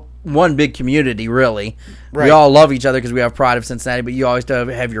 We're all one big community, really. Right. We all love each other because we have pride of Cincinnati, but you always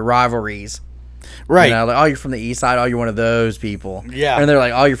have your rivalries. Right. Like, oh, you're from the east side. Oh, you're one of those people. Yeah. And they're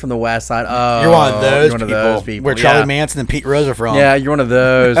like, oh, you're from the west side. Oh, you're one of those people. Where Charlie Manson and Pete Rose are from. Yeah, you're one of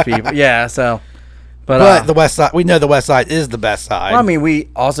those people. Yeah, so. But the west side, we know the west side is the best side. Well, I mean, we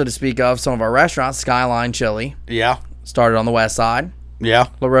also, to speak of, some of our restaurants, Skyline Chili. Yeah. Started on the west side. Yeah.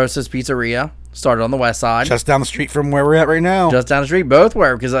 La Rosa's Pizzeria. Started on the west side. Just down the street from where we're at right now. Just down the street. Both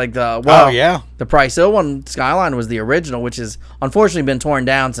were, because the Price Hill one, Skyline, was the original, which has unfortunately been torn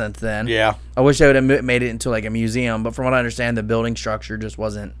down since then. Yeah. I wish they would have made it into like a museum, but from what I understand, the building structure just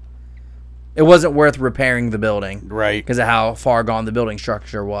wasn't worth repairing the building. Right. Because of how far gone the building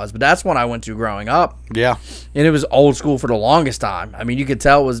structure was. But that's one I went to growing up. Yeah. And it was old school for the longest time. I mean, you could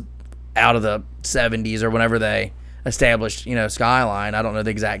tell it was out of the 70s or whenever they established, Skyline. I don't know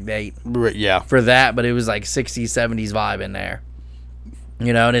the exact date. Yeah. For that, but it was like 60s, 70s vibe in there.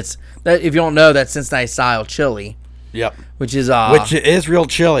 And it's that, if you don't know, that's Cincinnati style chili. Yep. Which is real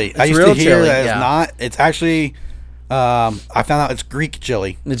chili. I used to hear that it's not. It's actually I found out it's Greek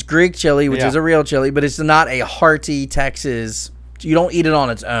chili. It's Greek chili, which Yeah. is a real chili, but it's not a hearty Texas. You don't eat it on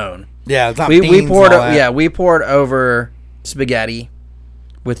its own. Yeah, it's not We beans poured and all that. we poured over spaghetti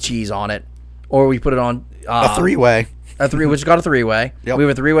with cheese on it, or we put it on A three-way. which is called a three-way. Yep. We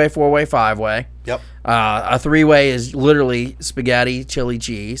have a 3-way, 4-way, 5-way. Yep. A 3-way is literally spaghetti, chili,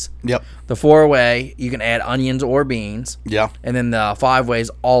 cheese. Yep. The 4-way, you can add onions or beans. Yeah. And then the 5-way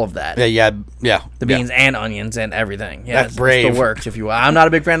is all of that. Yeah. The beans and onions and everything. Yeah, That's brave. It still works, if you will. I'm not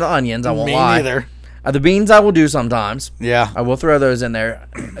a big fan of the onions, I won't Me lie. neither. The beans I will do sometimes. Yeah. I will throw those in there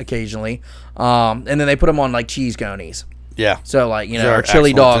occasionally. And then they put them on like cheese conies. Yeah. So like, you know, They're or chili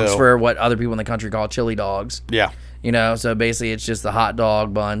excellent, dogs too. for what other people in the country call chili dogs. Yeah. You know, so basically it's just the hot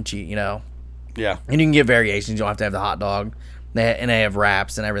dog bun, you know. Yeah. And you can get variations. You don't have to have the hot dog. They have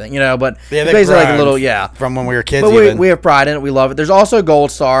wraps and everything, you know, but Yeah, it's they basically like a grind little, yeah. From when we were kids, But even. we have pride in it. We love it. There's also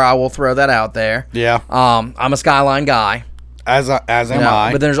Gold Star. I will throw that out there. Yeah. I'm a Skyline guy. As am You know,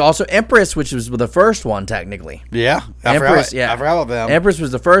 I. but there's also Empress, which was the first one technically. Yeah. Empress, yeah. I forgot about them. Empress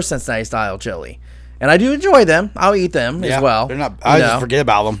was the first Cincinnati style chili, and I do enjoy them. I'll eat them Yeah, as well. They're not. you I know. just forget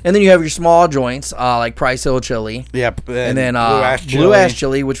about them. And then you have your small joints, like Price Hill chili, Yeah. and then Blue Ash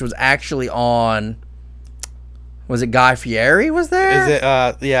chili, which was actually on. Was it Guy Fieri? Was there? Is it?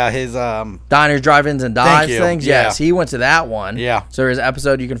 Yeah. His. Diners, Drive-ins, and Dives you. things? Yeah. Yes, he went to that one. Yeah. So there's an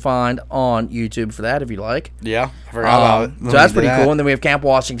episode you can find on YouTube for that if you like. Yeah. I forgot about it. So that's pretty cool. And then we have Camp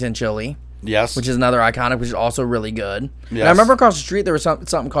Washington chili, Yes. which is another iconic, which is also really good. And Yes. I remember across the street there was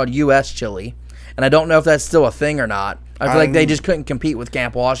something called U.S. chili, and I don't know if that's still a thing or not. I feel like they just couldn't compete with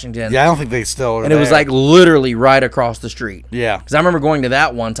Camp Washington. Yeah. I don't think they still. Are And it was there. like literally right across the street. Yeah. Because I remember going to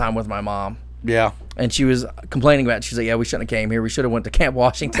that one time with my mom. Yeah. And she was complaining about it. She's like, yeah, we shouldn't have came here. We should have went to Camp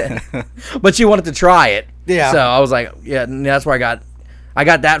Washington. But she wanted to try it. Yeah. So I was like, yeah, and that's where I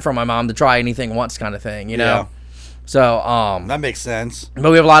got that from my mom, to try anything once kind of thing, you know? Yeah. So, That makes sense.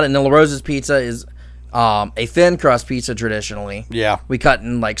 but we have a lot of, and La Rosa's pizza is a thin crust pizza traditionally. Yeah. We cut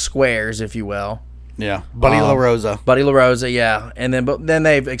in like squares, if you will. Yeah. Buddy La Rosa. Buddy La Rosa, yeah. And then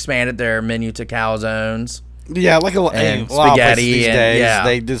they've expanded their menu to calzones. Yeah, like a lot And of places spaghetti these and- days, yeah.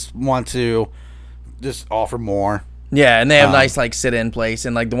 they just want to just offer more. Yeah, and they have nice like sit-in place,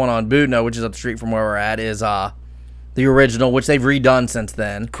 and like the one on Budno, which is up the street from where we're at, is the original, which they've redone since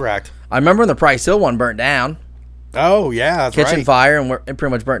then. Correct. I remember when the Price Hill one burnt down, Oh yeah, that's kitchen right. fire, and it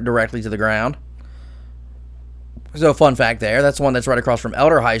pretty much burnt directly to the ground. So fun fact there, that's the one that's right across from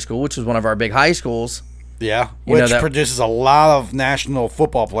Elder High School, which is one of our big high schools. Yeah, You know which that- produces a lot of national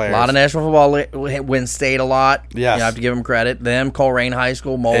football players. A lot of national football win state a lot. Yes. You have to give them credit. Them, Coleraine High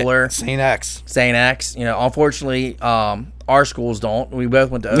School, Moeller, St. X. St. X. You know, unfortunately, our schools don't. We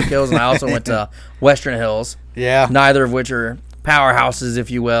both went to Oak Hills, and I also went to Western Hills. Yeah. Neither of which are powerhouses, if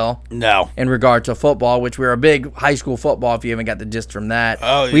you will, No. in regard to football, which we're a big high school football, if you haven't got the gist from that.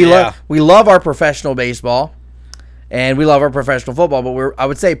 Oh, we yeah. we love our professional baseball, and we love our professional football, but I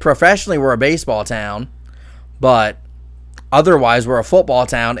would say professionally we're a baseball town, but otherwise we're a football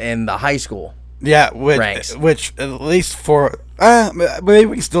town in the high school. Yeah, ranks. which at least for maybe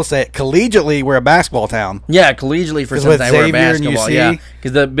we can still say it collegiately, we're a basketball town. Yeah, collegially for 'Cause with Cincinnati, we're Xavier and basketball. UC. Yeah,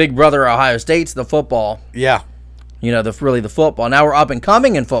 because the big brother of Ohio State's the football. Yeah, You know, the football. Now we're up and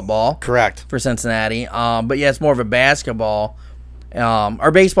coming in football correct. for Cincinnati. But yeah, it's more of a basketball. Our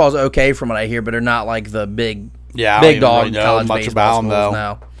baseball's okay from what I hear, but they're not like the big Yeah, I don't big even dog really know college much baseball about 'em, schools. though.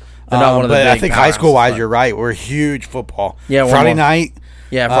 No, they're not one of the But big I think high school powerhouses, wise, but- you're right. We're huge football. Yeah, we're Friday more- night.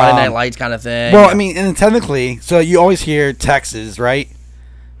 Yeah, Friday Night Um, Lights kind of thing. Well, I mean, and technically, so you always hear Texas, right?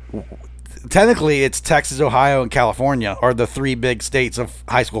 Technically, it's Texas, Ohio, and California are the three big states of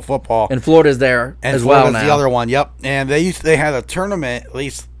high school football. and Florida's there And as well Florida's now. the other one. Yep. And they had a tournament at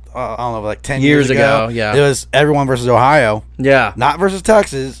least I don't know, like 10 Years years ago. ago, yeah. It was everyone versus Ohio, Yeah, not versus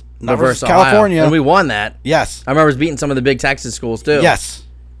Texas, not versus Ohio. California. and we won that. Yes. I remember us beating some of the big Texas schools too. Yes.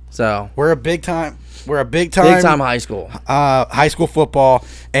 so We're a big time big time high school. high school football.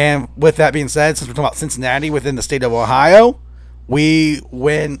 And with that being said, since we're talking about Cincinnati within the state of Ohio, we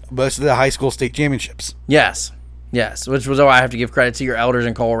win most of the high school state championships. Yes, which was why I have to give credit to your Elders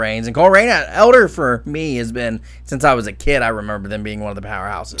and Coleraines. And Coleraine, Elder for me has been, since I was a kid, I remember them being one of the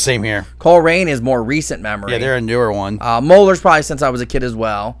powerhouses. Same here. Coleraine is more recent memory. Yeah, they're a newer one. Moeller's probably since I was a kid as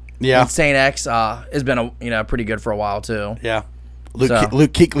well. Yeah. And St. X has been pretty good for a while too. Yeah. Luke So-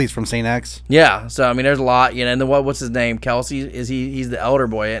 Luke Kuechly's from St. X. Yeah, so I mean, there's a lot, and then what's his name? Kelsey, he's the Elder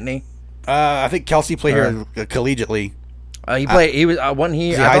boy, isn't he? I think Kelsey played here collegiately. He played. He was wasn't he?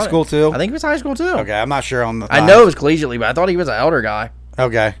 Was he I high thought- school, too? I think he was high school too. Okay, I'm not sure on the. I know it was collegiately, but I thought he was an Elder guy.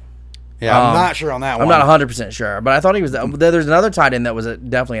 Okay. Yeah, I'm not sure on that one. I'm not 100% sure, but I thought he was. There's another tight end that was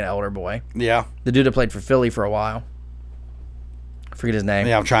definitely an Elder boy. Yeah. The dude that played for Philly for a while. forget his name.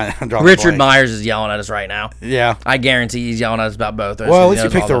 Yeah, I'm drawing Richard Myers is yelling at us right now. Yeah. I guarantee he's yelling at us about both. Well, at least you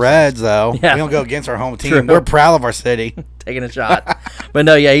picked the Reds, though. Yeah. We don't go against our home team. True. We're proud of our city. Taking a shot. But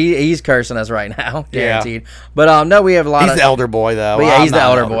no, yeah, he's cursing us right now. Guaranteed. Yeah. But no, we have a lot He's the elder boy, though. But yeah, he's the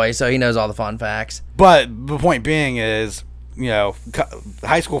elder boy, so he knows all the fun facts. But the point being is,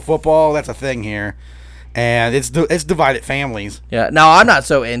 high school football, that's a thing here. And it's divided families. Yeah. Now, I'm not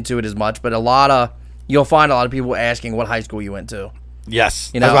so into it as much, but you'll find a lot of people asking what high school you went to.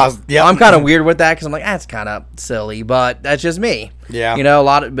 Yes. I'm kind of weird with that because I'm like, that's kind of silly, but that's just me. Yeah. A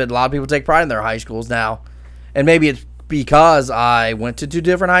lot of people take pride in their high schools now, and maybe it's because I went to 2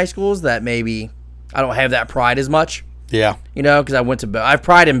 different high schools that maybe I don't have that pride as much. Yeah. Because I went to both. I have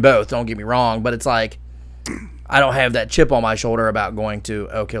pride in both. Don't get me wrong, but it's like I don't have that chip on my shoulder about going to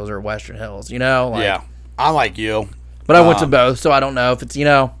Oak Hills or Western Hills. Yeah. I'm like you. But I went to both, so I don't know if it's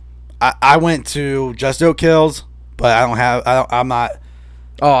I went to just Oak Hills, but I'm not.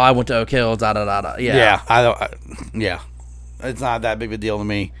 Oh, I went to Oak Hills. Yeah. Yeah. Yeah. It's not that big of a deal to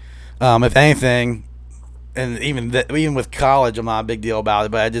me. If anything, and even with college, I'm not a big deal about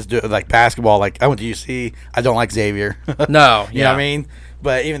it. But I just do it like basketball. Like I went to UC. I don't like Xavier. No. You know what I mean?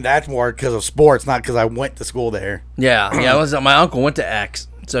 But even that's more because of sports, not because I went to school there. Yeah. Yeah. My uncle went to X,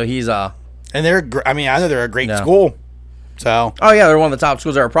 so he's And I know they're a great school. So. Oh yeah, they're one of the top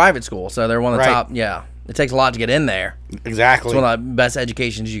schools. They're a private school, so they're one of the top. Yeah, it takes a lot to get in there. Exactly. It's one of the best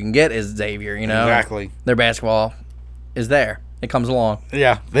educations you can get is Xavier. Exactly. Their basketball is there. It comes along.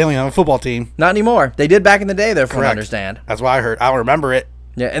 Yeah, they only have a football team. Not anymore. They did back in the day, though, from what I understand. That's what I heard. I don't remember it.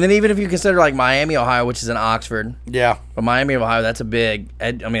 Yeah, and then even if you consider like Miami, Ohio, which is in Oxford. Yeah. But Miami, Ohio, that's a big.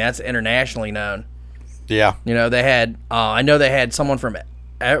 That's internationally known. Yeah. They had. I know they had someone from.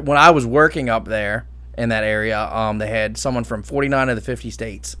 When I was working up there in that area, they had someone from 49 of the 50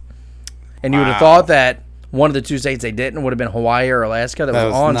 states. And you would have thought that one of the 2 states they didn't would have been Hawaii or Alaska. That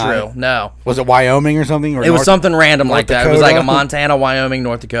was on true. No. Was it Wyoming or something? Or it was something random like that. It was like a Montana, Wyoming,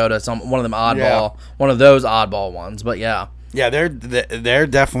 North Dakota, one of them one of those oddball ones. But yeah. Yeah, they're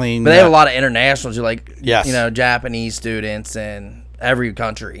definitely. But they have a lot of internationals, yes. Japanese students and every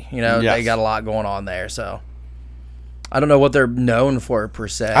country. They got a lot going on there. So I don't know what they're known for per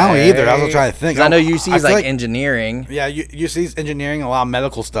se. I don't either. I was trying to think. I know UC is like engineering. Yeah, UC's engineering, a lot of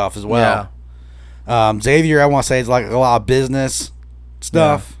medical stuff as well. Yeah. Xavier, I want to say, is like a lot of business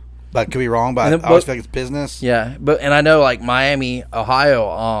stuff. Yeah. But could be wrong, but I always feel like it's business. Yeah, and I know like Miami,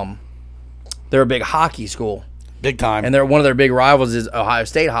 Ohio, they're a big hockey school. Big time. And one of their big rivals is Ohio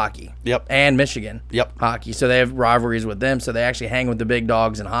State hockey. Yep. And Michigan. Yep. Hockey. So they have rivalries with them. So they actually hang with the big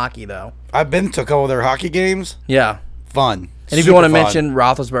dogs in hockey, though. I've been to a couple of their hockey games. Yeah. Fun. And if you want to mention,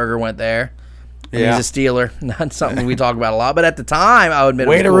 Roethlisberger went there. Yeah. He's a Steeler. Not something we talk about a lot. But at the time, I'll admit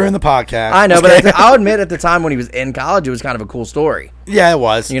Way to ruin the podcast. I know, but I'll admit at the time when he was in college, it was kind of a cool story. Yeah, it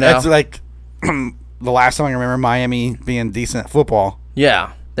was. It's like the last time I remember Miami being decent at football.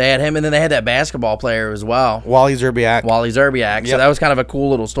 Yeah. They had him, and then they had that basketball player as well. Wally Zerbiak. Yep. So that was kind of a cool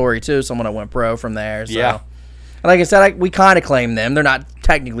little story, too. Someone that went pro from there. So. Yeah. And like I said, we kind of claim them. They're not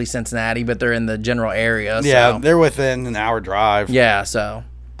technically Cincinnati, but they're in the general area. Yeah, they're within an hour drive. Yeah, so.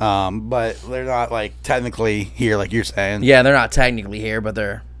 But they're not, technically here, like you're saying. Yeah, they're not technically here, but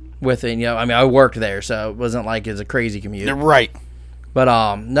they're within, I worked there, so it wasn't like it's a crazy commute. They're right. But,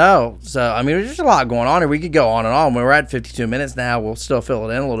 no. So, there's just a lot going on here. We could go on and on. When we're at 52 minutes now, we'll still fill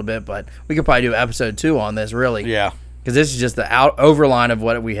it in a little bit, but we could probably do episode 2 on this, really. Yeah. Because this is just the overline of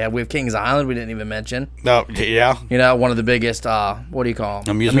what we have. We have Kings Island, we didn't even mention. No, yeah. One of the biggest, what do you call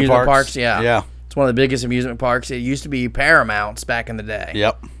them? Amusement parks? Yeah. Yeah. It's one of the biggest amusement parks. It used to be Paramount's back in the day.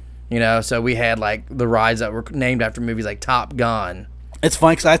 Yep. So we had, the rides that were named after movies like Top Gun. It's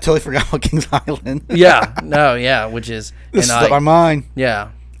funny because I totally forgot about Kings Island. Yeah. No, yeah, which is... This slipped my mind. Yeah.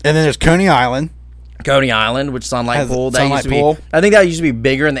 And then there's Coney Island. Coney Island, which Sunlight Pool. I think that used to be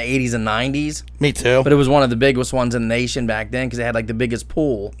bigger in the 80s and 90s. Me too. But it was one of the biggest ones in the nation back then because it had, the biggest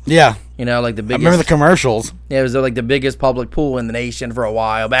pool. Yeah. The biggest... I remember the commercials. Yeah, it was, the biggest public pool in the nation for a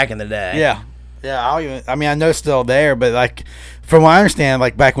while back in the day. Yeah. Yeah, I know it's still there, but, from what I understand,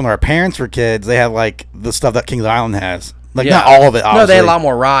 back when our parents were kids, they had, the stuff that Kings Island has. Not all of it, obviously. No, they had a lot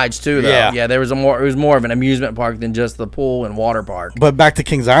more rides, too, though. Yeah, there was it was more of an amusement park than just the pool and water park. But back to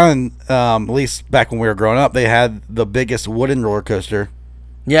Kings Island, at least back when we were growing up, they had the biggest wooden roller coaster.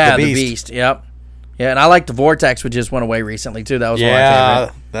 Yeah, the Beast. Yep. Yeah, and I liked the Vortex, which just went away recently, too. That was one of my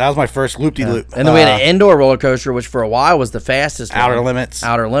favorite. That was my first loop-de-loop. And then we had an indoor roller coaster, which for a while was the fastest Outer one. Limits.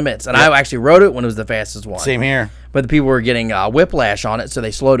 Outer Limits. And I actually rode it when it was the fastest one. Same here. But the people were getting whiplash on it, so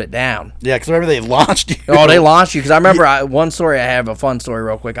they slowed it down. Yeah, because remember they launched you. Oh, they launched you. Because I remember one story, I have a fun story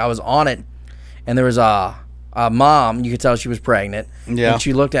real quick. I was on it, and there was mom, you could tell she was pregnant. Yeah. And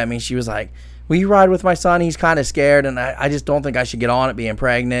she looked at me and she was like, will you ride with my son? He's kind of scared, and I just don't think I should get on it being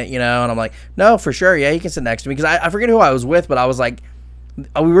pregnant, And I'm like, no, for sure. Yeah, he can sit next to me. Because I forget who I was with, but I was like,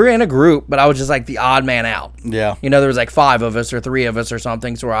 we were in a group, but I was just like the odd man out. Yeah. There was like 5 of us or 3 of us or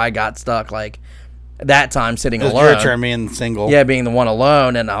something, so where I got stuck like that time sitting alone. Your turn being single. Yeah, being the one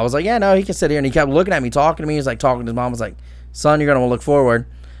alone. And I was like, yeah, no, he can sit here. And he kept looking at me, talking to me. He's like talking to his mom. I was like, son, you're going to want to look forward.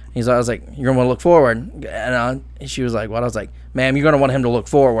 I was like, you're going to want to look forward. And she was like, what? I was like, ma'am, you're going to want him to look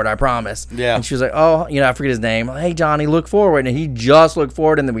forward, I promise. Yeah. And she was like, oh, I forget his name. Hey, Johnny, look forward. And he just looked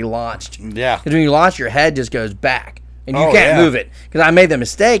forward, and then we launched. Yeah. Because when you launch, your head just goes back. And you can't move it. Because I made the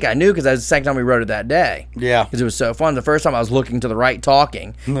mistake. I knew because that was the second time we rode it that day. Yeah. Because it was so fun. The first time I was looking to the right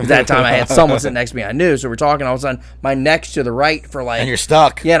talking. Because that time I had someone sitting next to me I knew. So we're talking. All of a sudden, my neck's to the right for like... And you're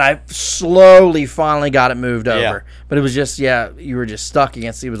stuck. Yeah, and I slowly finally got it moved over. Yeah. But it was just, you were just stuck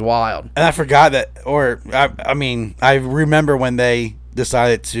against it. It was wild. And I forgot that, I remember when they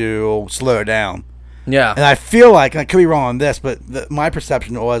decided to slow it down. Yeah. And I feel like, and I could be wrong on this, but my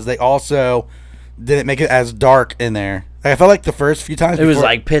perception was they also didn't make it as dark in there. Like, I felt like the first few times it was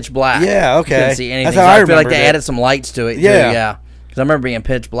like pitch black. Yeah, okay. Couldn't see anything. That's how I feel like they added some lights to it. Yeah. Too, yeah. Because I remember being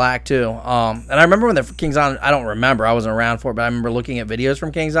pitch black too. And I remember when the Kings Island, I don't remember, I wasn't around for it, but I remember looking at videos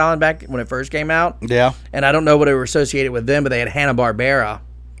from Kings Island back when it first came out. Yeah. And I don't know what it were associated with them, but they had Hanna-Barbera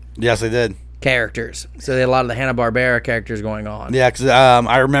Yes, they did. characters. So they had a lot of the Hanna-Barbera characters going on. Yeah, because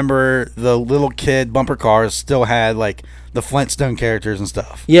I remember the little kid bumper cars still had like the Flintstone characters and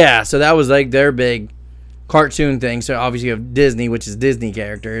stuff. Yeah, so that was like their big cartoon thing. So obviously you have Disney, which is Disney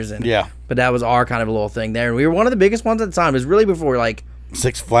characters. And Yeah. But that was our kind of a little thing there. And we were one of the biggest ones at the time. It was really before like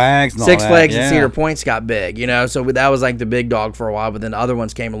Six Flags and all Six that. Flags and Yeah. Cedar Points got big, So that was like the big dog for a while, but then the other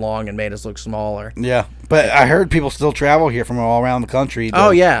ones came along and made us look smaller. Yeah, but I heard people still travel here from all around the country.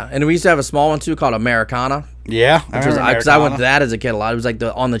 Oh, yeah. And we used to have a small one too called Americana. Yeah, Because I went to that as a kid a lot. It was like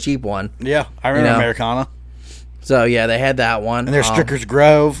on the cheap one. Yeah, I remember Americana. So, yeah, they had that one. And there's Strickers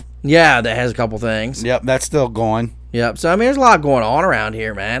Grove. Yeah, that has a couple things. Yep, that's still going. Yep. So, I mean, there's a lot going on around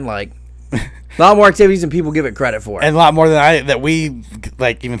here, man. Like, a lot more activities than people give it credit for. And a lot more than that we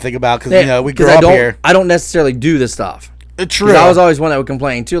like even think about because, we grew up here. I don't necessarily do this stuff. True. I was always one that would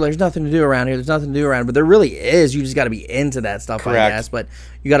complain, too. Like, there's nothing to do around here. There's nothing to do around. But there really is. You just got to be into that stuff, Correct. I guess. But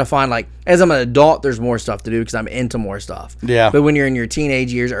you got to find, like, as I'm an adult, there's more stuff to do because I'm into more stuff. Yeah. But when you're in your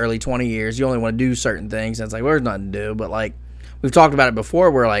teenage years, early 20 years, you only want to do certain things. And it's like, well, there's nothing to do. But, like, we've talked about it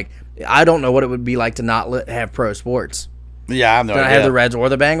before where, like, I don't know what it would be like to not have pro sports. Yeah, I have no idea. I have the Reds or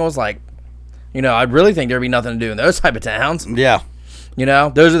the Bengals. Like, I really think there'd be nothing to do in those type of towns. Yeah.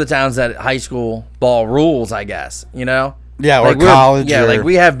 Those are the towns that high school ball rules, I guess, Yeah, or like college. Yeah, or, like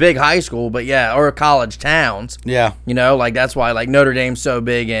we have big high school, but or college towns. Yeah. Like that's why like Notre Dame's so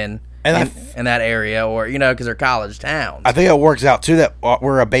big in And that area, or because they're college towns. I think it works out too that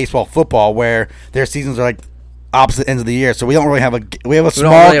we're a baseball football where their seasons are like opposite ends of the year, so we don't really have a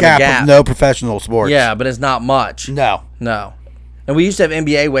small gap of no professional sports. Yeah, but it's not much. No. And we used to have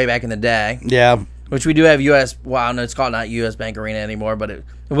NBA way back in the day. Yeah. Which we do have U.S. Well, no, it's called not U.S. Bank Arena anymore, but it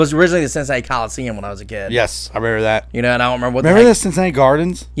was originally the Cincinnati Coliseum when I was a kid. Yes, I remember that. And I don't remember what. Remember the Cincinnati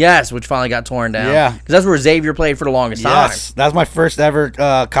Gardens? Yes, which finally got torn down. Yeah, because that's where Xavier played for the longest time. Yes, that was my first ever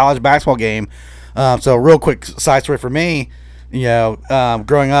college basketball game. So, real quick side story for me.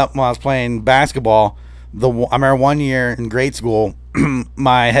 Growing up when I was playing basketball, I remember one year in grade school,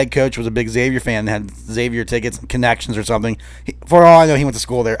 my head coach was a big Xavier fan and had Xavier tickets and connections or something. For all I know, he went to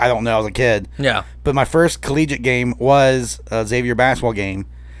school there. I don't know. I was a kid. Yeah. But my first collegiate game was a Xavier basketball game.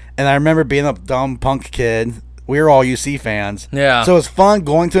 And I remember being a dumb punk kid. We were all UC fans. Yeah. So it was fun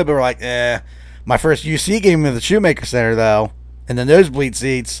going to it, but we're like, My first UC game in the Shoemaker Center, though, and the nosebleed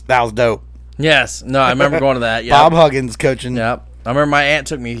seats, that was dope. Yes. No, I remember going to that. Yep. Bob Huggins coaching. Yep. I remember my aunt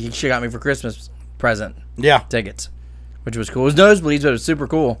took me. She got me for Christmas present. Yeah. Tickets. Which was cool. It was nosebleeds, but it was super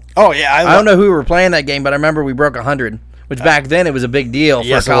cool. Oh, yeah. I don't know who we were playing that game, but I remember we broke 100, which back then it was a big deal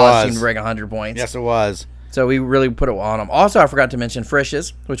for a college team to break 100 points. Yes, it was. So we really put it on them. Also, I forgot to mention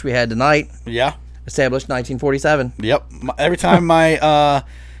Frisch's, which we had tonight. Yeah. Established 1947. Yep. Every time my aunt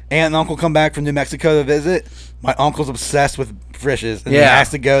and uncle come back from New Mexico to visit, my uncle's obsessed with Frisch's. And he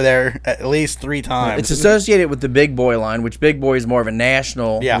has to go there at least 3 times. It's associated with the Big Boy line, which Big Boy is more of a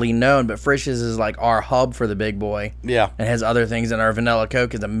nationally known, but Frisch's is like our hub for the Big Boy. Yeah. And has other things, and our vanilla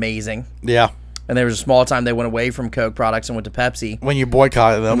Coke is amazing. Yeah. And there was a small time they went away from Coke products and went to Pepsi. When you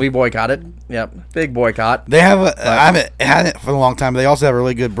boycotted them. And we boycotted. Yep. Big boycott. They have I haven't had it for a long time, but they also have a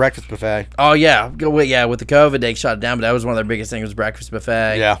really good breakfast buffet. Oh, yeah. Yeah, with the COVID, they shut it down, but that was one of their biggest things was breakfast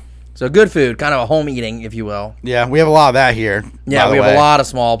buffet. Yeah. So good food, kind of a home eating, if you will. Yeah, we have a lot of that here. Yeah, we have a lot of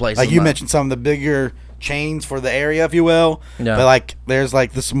small places. Like you mentioned some of the bigger chains for the area, if you will. Yeah. But like, there's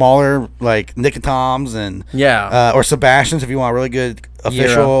like the smaller like Nick and Tom's and or Sebastian's if you want a really good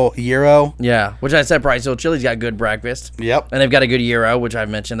official gyro. Yeah, which I said Price Hill Chili's got good breakfast. Yep. And they've got a good gyro, which I've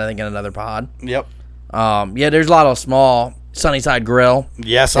mentioned I think in another pod. Yep. Yeah, there's a lot of small Sunnyside Grill.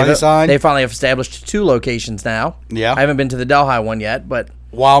 Yeah, Sunnyside. They finally have established 2 locations now. Yeah. I haven't been to the Delhi one yet, but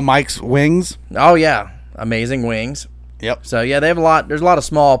Wild Mike's Wings. oh yeah, amazing wings. Yep. So yeah, they have a lot. There's a lot of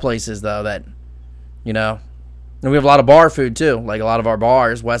small places though that, you know, and we have a lot of bar food too. Like a lot of our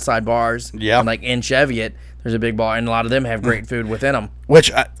bars, West Side bars. Yeah. And like in Cheviot, there's a big bar, and a lot of them have great food within them.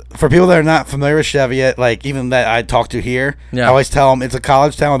 Which, for people that are not familiar with Cheviot, like even that I talk to here, I always tell them it's a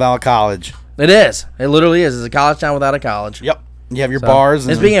college town without a college. It is. It literally is. It's a college town without a college. Yep. You have your bars.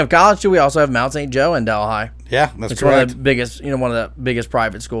 And speaking of college, too, we also have Mount St. Joe in Delhi. Yeah, that's it's correct. One of the biggest, one of the biggest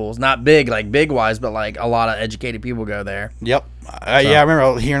private schools. Not big, like big wise, but like a lot of educated people go there. Yep. Yeah, I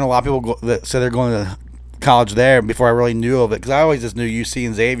remember hearing a lot of people that say they're going to college there before I really knew of it, because I always just knew UC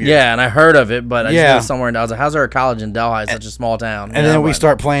and Xavier. Yeah, and I heard of it, but I just knew somewhere. I was like, "How's there a college in Delhi? It's such a small town." And then we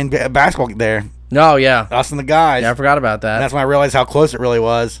start playing basketball there. Oh yeah, us and the guys. Yeah, I forgot about that. And that's when I realized how close it really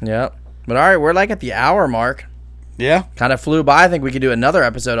was. Yep. But all right, we're like at the hour mark. Yeah. Kind of flew by. I think we could do another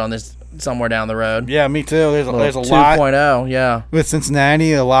episode on this somewhere down the road. Yeah, me too. There's a lot 2.0, yeah. With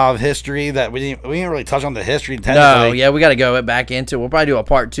Cincinnati, a lot of history that we didn't really touch on the history technically. No, yeah, we got to go back into it. We'll probably do a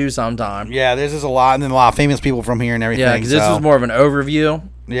part 2 sometime. Yeah, there's just a lot, and then a lot of famous people from here and everything. Yeah, because this was more of an overview.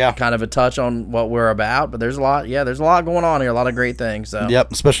 Yeah. Kind of a touch on what we're about, but there's a lot going on here, a lot of great things. So.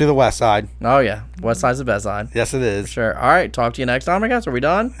 Yep, especially the West Side. Oh, yeah. West Side's the best side. Yes, it is. For sure. All right, talk to you next time, I guess. Are we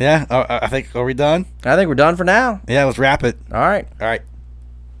done? Yeah, I think, are we done? I think we're done for now. Yeah, let's wrap it. All right. All right.